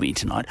kill me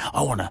tonight.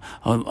 I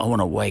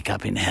wanna wake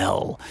up in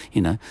hell.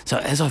 So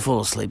as I fall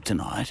asleep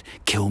tonight,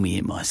 kill me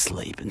in my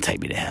sleep and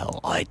take me to hell.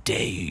 I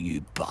dare you,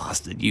 you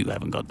bastard. You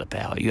haven't got the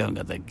power. You haven't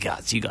got the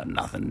guts. You got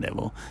nothing,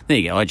 devil. There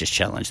you go. I just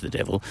challenged the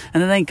devil,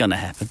 and it ain't gonna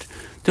happen.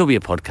 There'll be a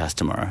podcast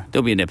tomorrow.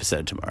 There'll be an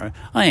episode tomorrow.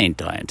 I ain't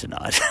dying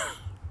tonight.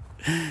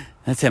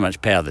 That's how much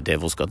power the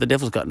devil's got. The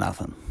devil's got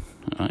nothing.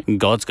 Right? And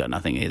God's got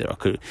nothing either.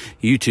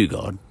 You too,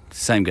 God.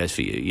 Same goes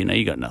for you.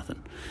 You got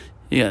nothing.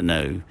 You got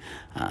no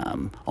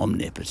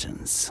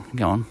omnipotence.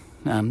 Go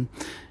on.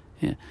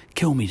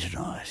 Kill me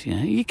tonight.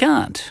 You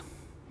can't.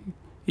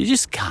 You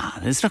just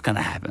can't. It's not going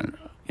to happen.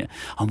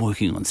 I'm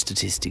working on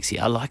statistics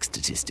here. I like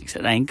statistics.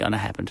 It ain't going to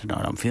happen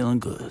tonight. I'm feeling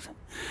good.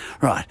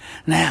 Right.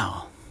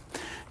 Now,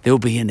 there'll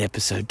be an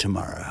episode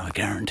tomorrow, I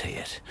guarantee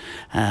it.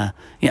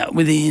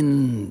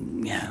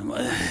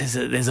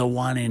 There's a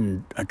 1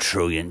 in a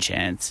trillion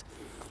chance,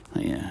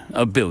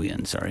 a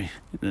billion,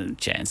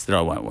 chance that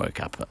I won't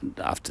wake up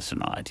after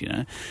tonight,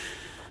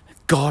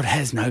 God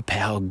has no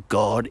power.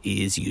 God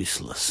is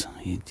useless.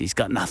 He's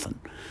got nothing,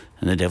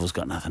 and the devil's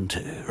got nothing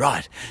too.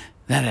 Right,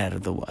 that out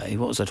of the way.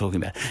 What was I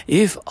talking about?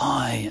 If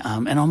I,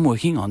 and I'm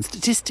working on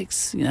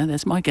statistics,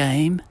 that's my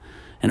game,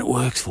 and it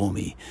works for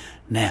me.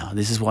 Now,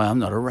 this is why I'm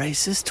not a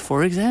racist,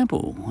 for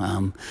example.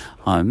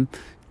 I'm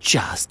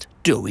just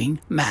doing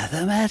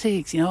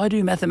mathematics. I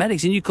do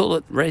mathematics, and you call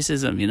it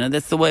racism.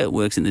 That's the way it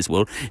works in this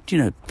world. Do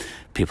you know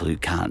people who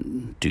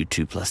can't do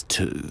 2 +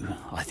 2?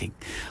 I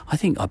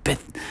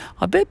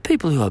bet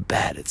people who are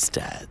bad at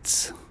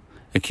stats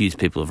accuse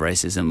people of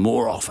racism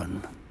more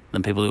often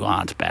than people who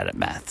aren't bad at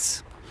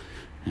maths.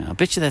 I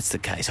bet you that's the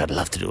case. I'd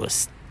love to do a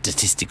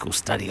statistical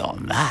study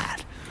on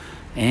that.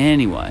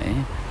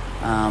 Anyway,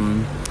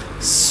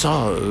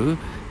 so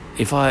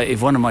if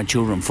one of my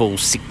children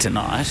falls sick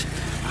tonight,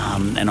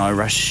 and I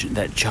rush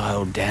that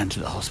child down to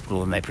the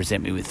hospital and they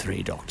present me with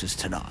 3 doctors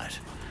tonight,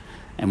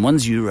 and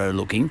one's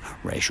Euro-looking,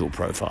 racial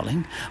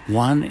profiling,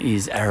 one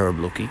is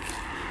Arab-looking,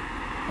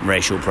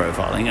 racial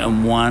profiling,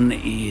 and one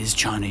is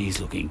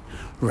Chinese-looking,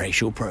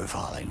 racial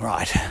profiling.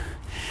 Right.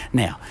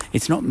 Now,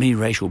 it's not me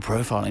racial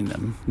profiling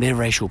them. They're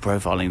racial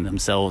profiling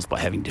themselves by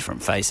having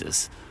different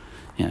faces.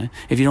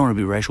 If you don't want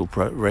to be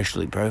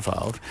racially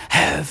profiled,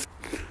 have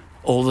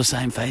all the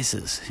same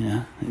faces.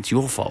 It's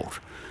your fault,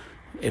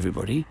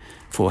 everybody,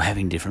 for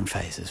having different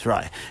faces.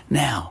 Right.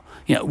 Now,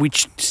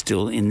 which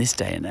still in this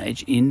day and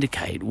age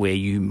indicate where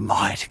you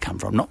might come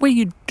from. Not where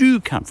you do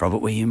come from,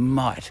 but where you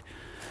might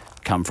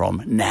come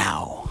from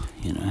now,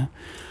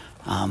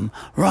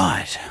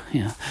 Right.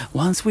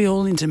 Once we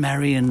all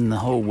intermarry and the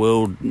whole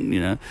world,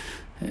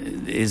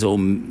 is all a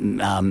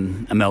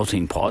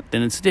melting pot,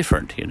 then it's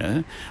different,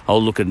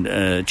 I'll look at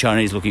a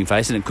Chinese-looking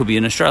face and it could be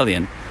an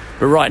Australian.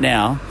 But right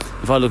now,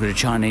 if I look at a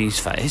Chinese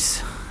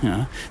face,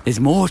 there's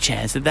more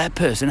chance that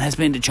person has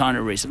been to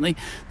China recently.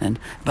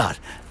 But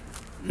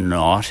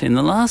not in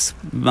the last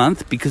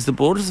month because the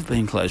borders have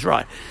been closed.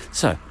 Right,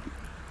 so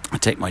I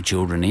take my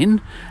children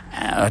in,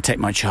 I take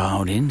my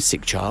child in,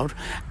 sick child,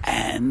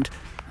 and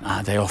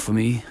they offer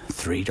me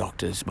 3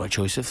 doctors, by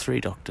choice of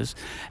 3 doctors,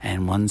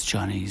 and one's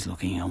Chinese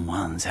looking, and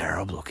one's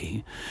Arab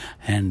looking,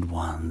 and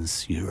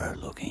one's Euro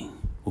looking.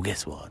 Well,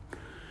 guess what?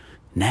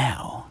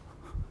 Now,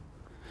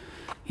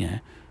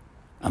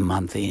 a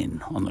month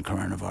in on the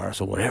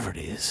coronavirus or whatever it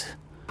is,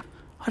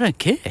 I don't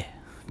care.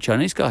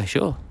 Chinese guy,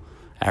 sure.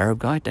 Arab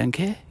guy, don't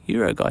care.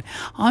 Euro guy.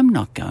 I'm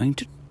not going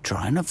to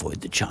try and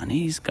avoid the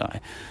Chinese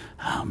guy.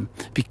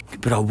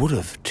 But I would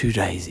have 2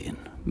 days in.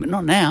 But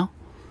not now.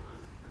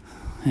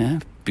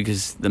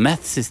 Because the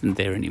maths isn't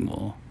there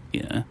anymore,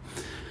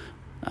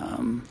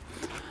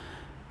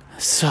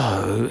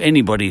 So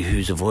anybody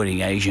who's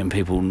avoiding Asian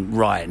people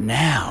right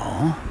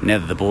now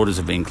that the borders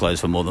have been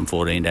closed for more than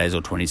 14 days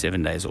or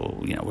 27 days or,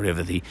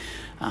 whatever the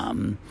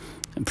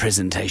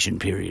presentation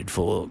period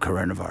for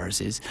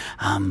coronavirus is,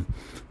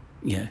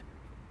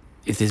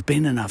 if there's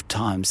been enough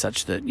time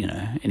such that,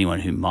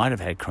 anyone who might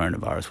have had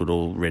coronavirus would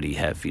already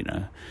have,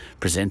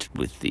 presented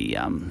with the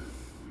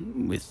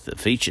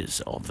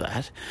features of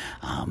that,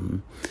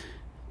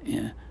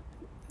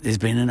 there's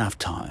been enough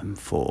time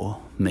for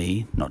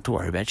me not to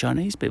worry about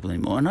Chinese people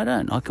anymore, and I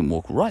don't. I can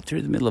walk right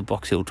through the middle of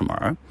Box Hill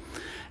tomorrow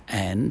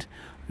and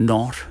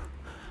not...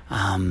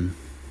 I'm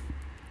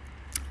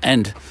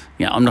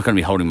not going to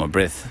be holding my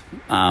breath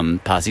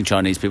passing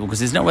Chinese people because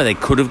there's no way they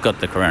could have got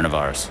the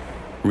coronavirus,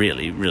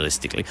 really,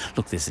 realistically.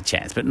 Look, there's a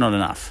chance, but not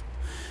enough.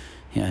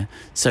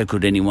 So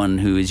could anyone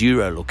who is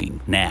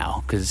Euro-looking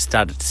now, because it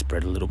started to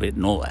spread a little bit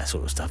and all that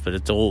sort of stuff, but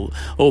it's all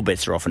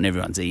bets are off and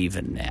everyone's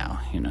even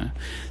now,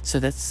 So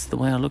that's the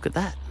way I look at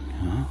that.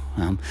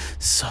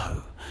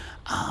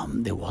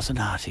 There was an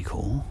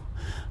article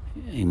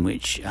in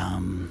which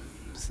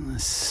the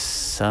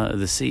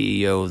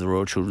CEO of the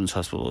Royal Children's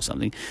Hospital or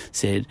something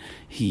said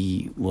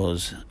he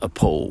was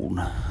appalled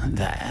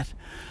that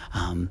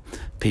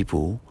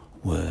people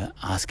were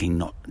asking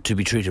not to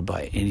be treated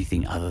by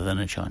anything other than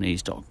a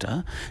Chinese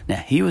doctor. Now,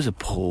 he was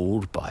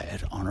appalled by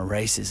it on a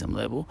racism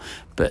level,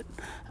 but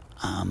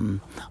I'm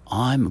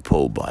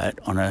appalled by it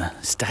on a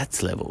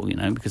stats level,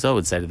 because I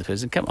would say to the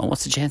person, come on,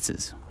 what's the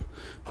chances?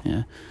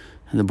 And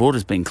the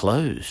border's been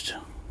closed.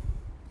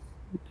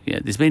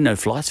 There's been no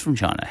flights from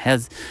China.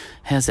 How's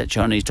that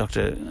Chinese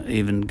doctor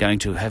even going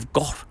to have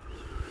got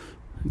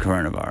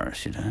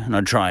coronavirus, and I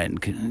try and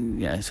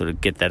sort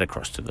of get that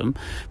across to them,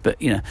 but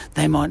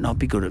they might not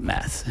be good at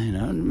maths,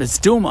 it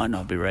still might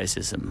not be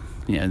racism,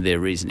 their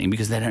reasoning,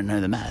 because they don't know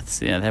the maths,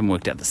 they haven't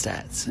worked out the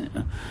stats,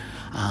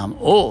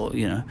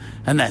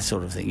 and that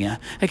sort of thing.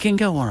 It can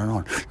go on and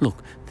on.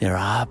 Look, there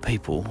are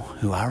people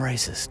who are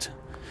racist,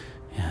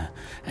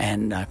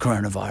 and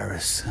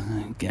coronavirus,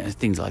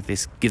 things like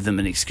this give them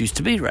an excuse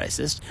to be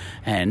racist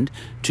and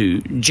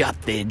to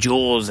jut their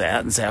jaws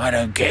out and say, I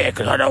don't care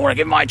because I don't want to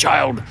get my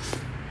child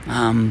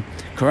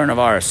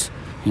coronavirus,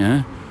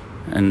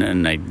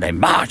 and they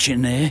march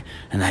in there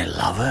and they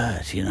love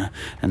it,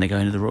 and they go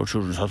into the Royal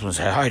Children's Hospital and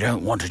say, I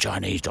don't want a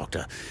Chinese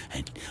doctor,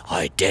 and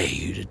I dare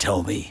you to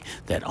tell me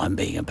that I'm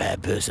being a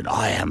bad person.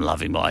 I am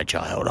loving my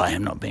child. I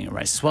am not being a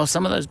racist. Well,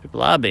 some of those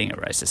people are being a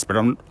racist, but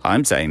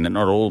I'm saying that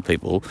not all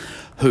people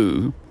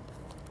who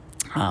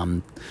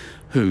have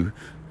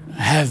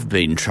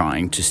been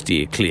trying to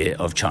steer clear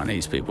of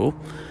Chinese people,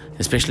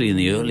 especially in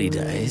the early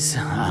days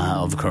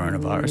of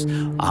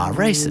coronavirus, are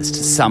racist.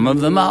 Some of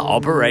them are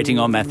operating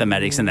on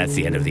mathematics, and that's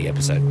the end of the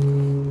episode.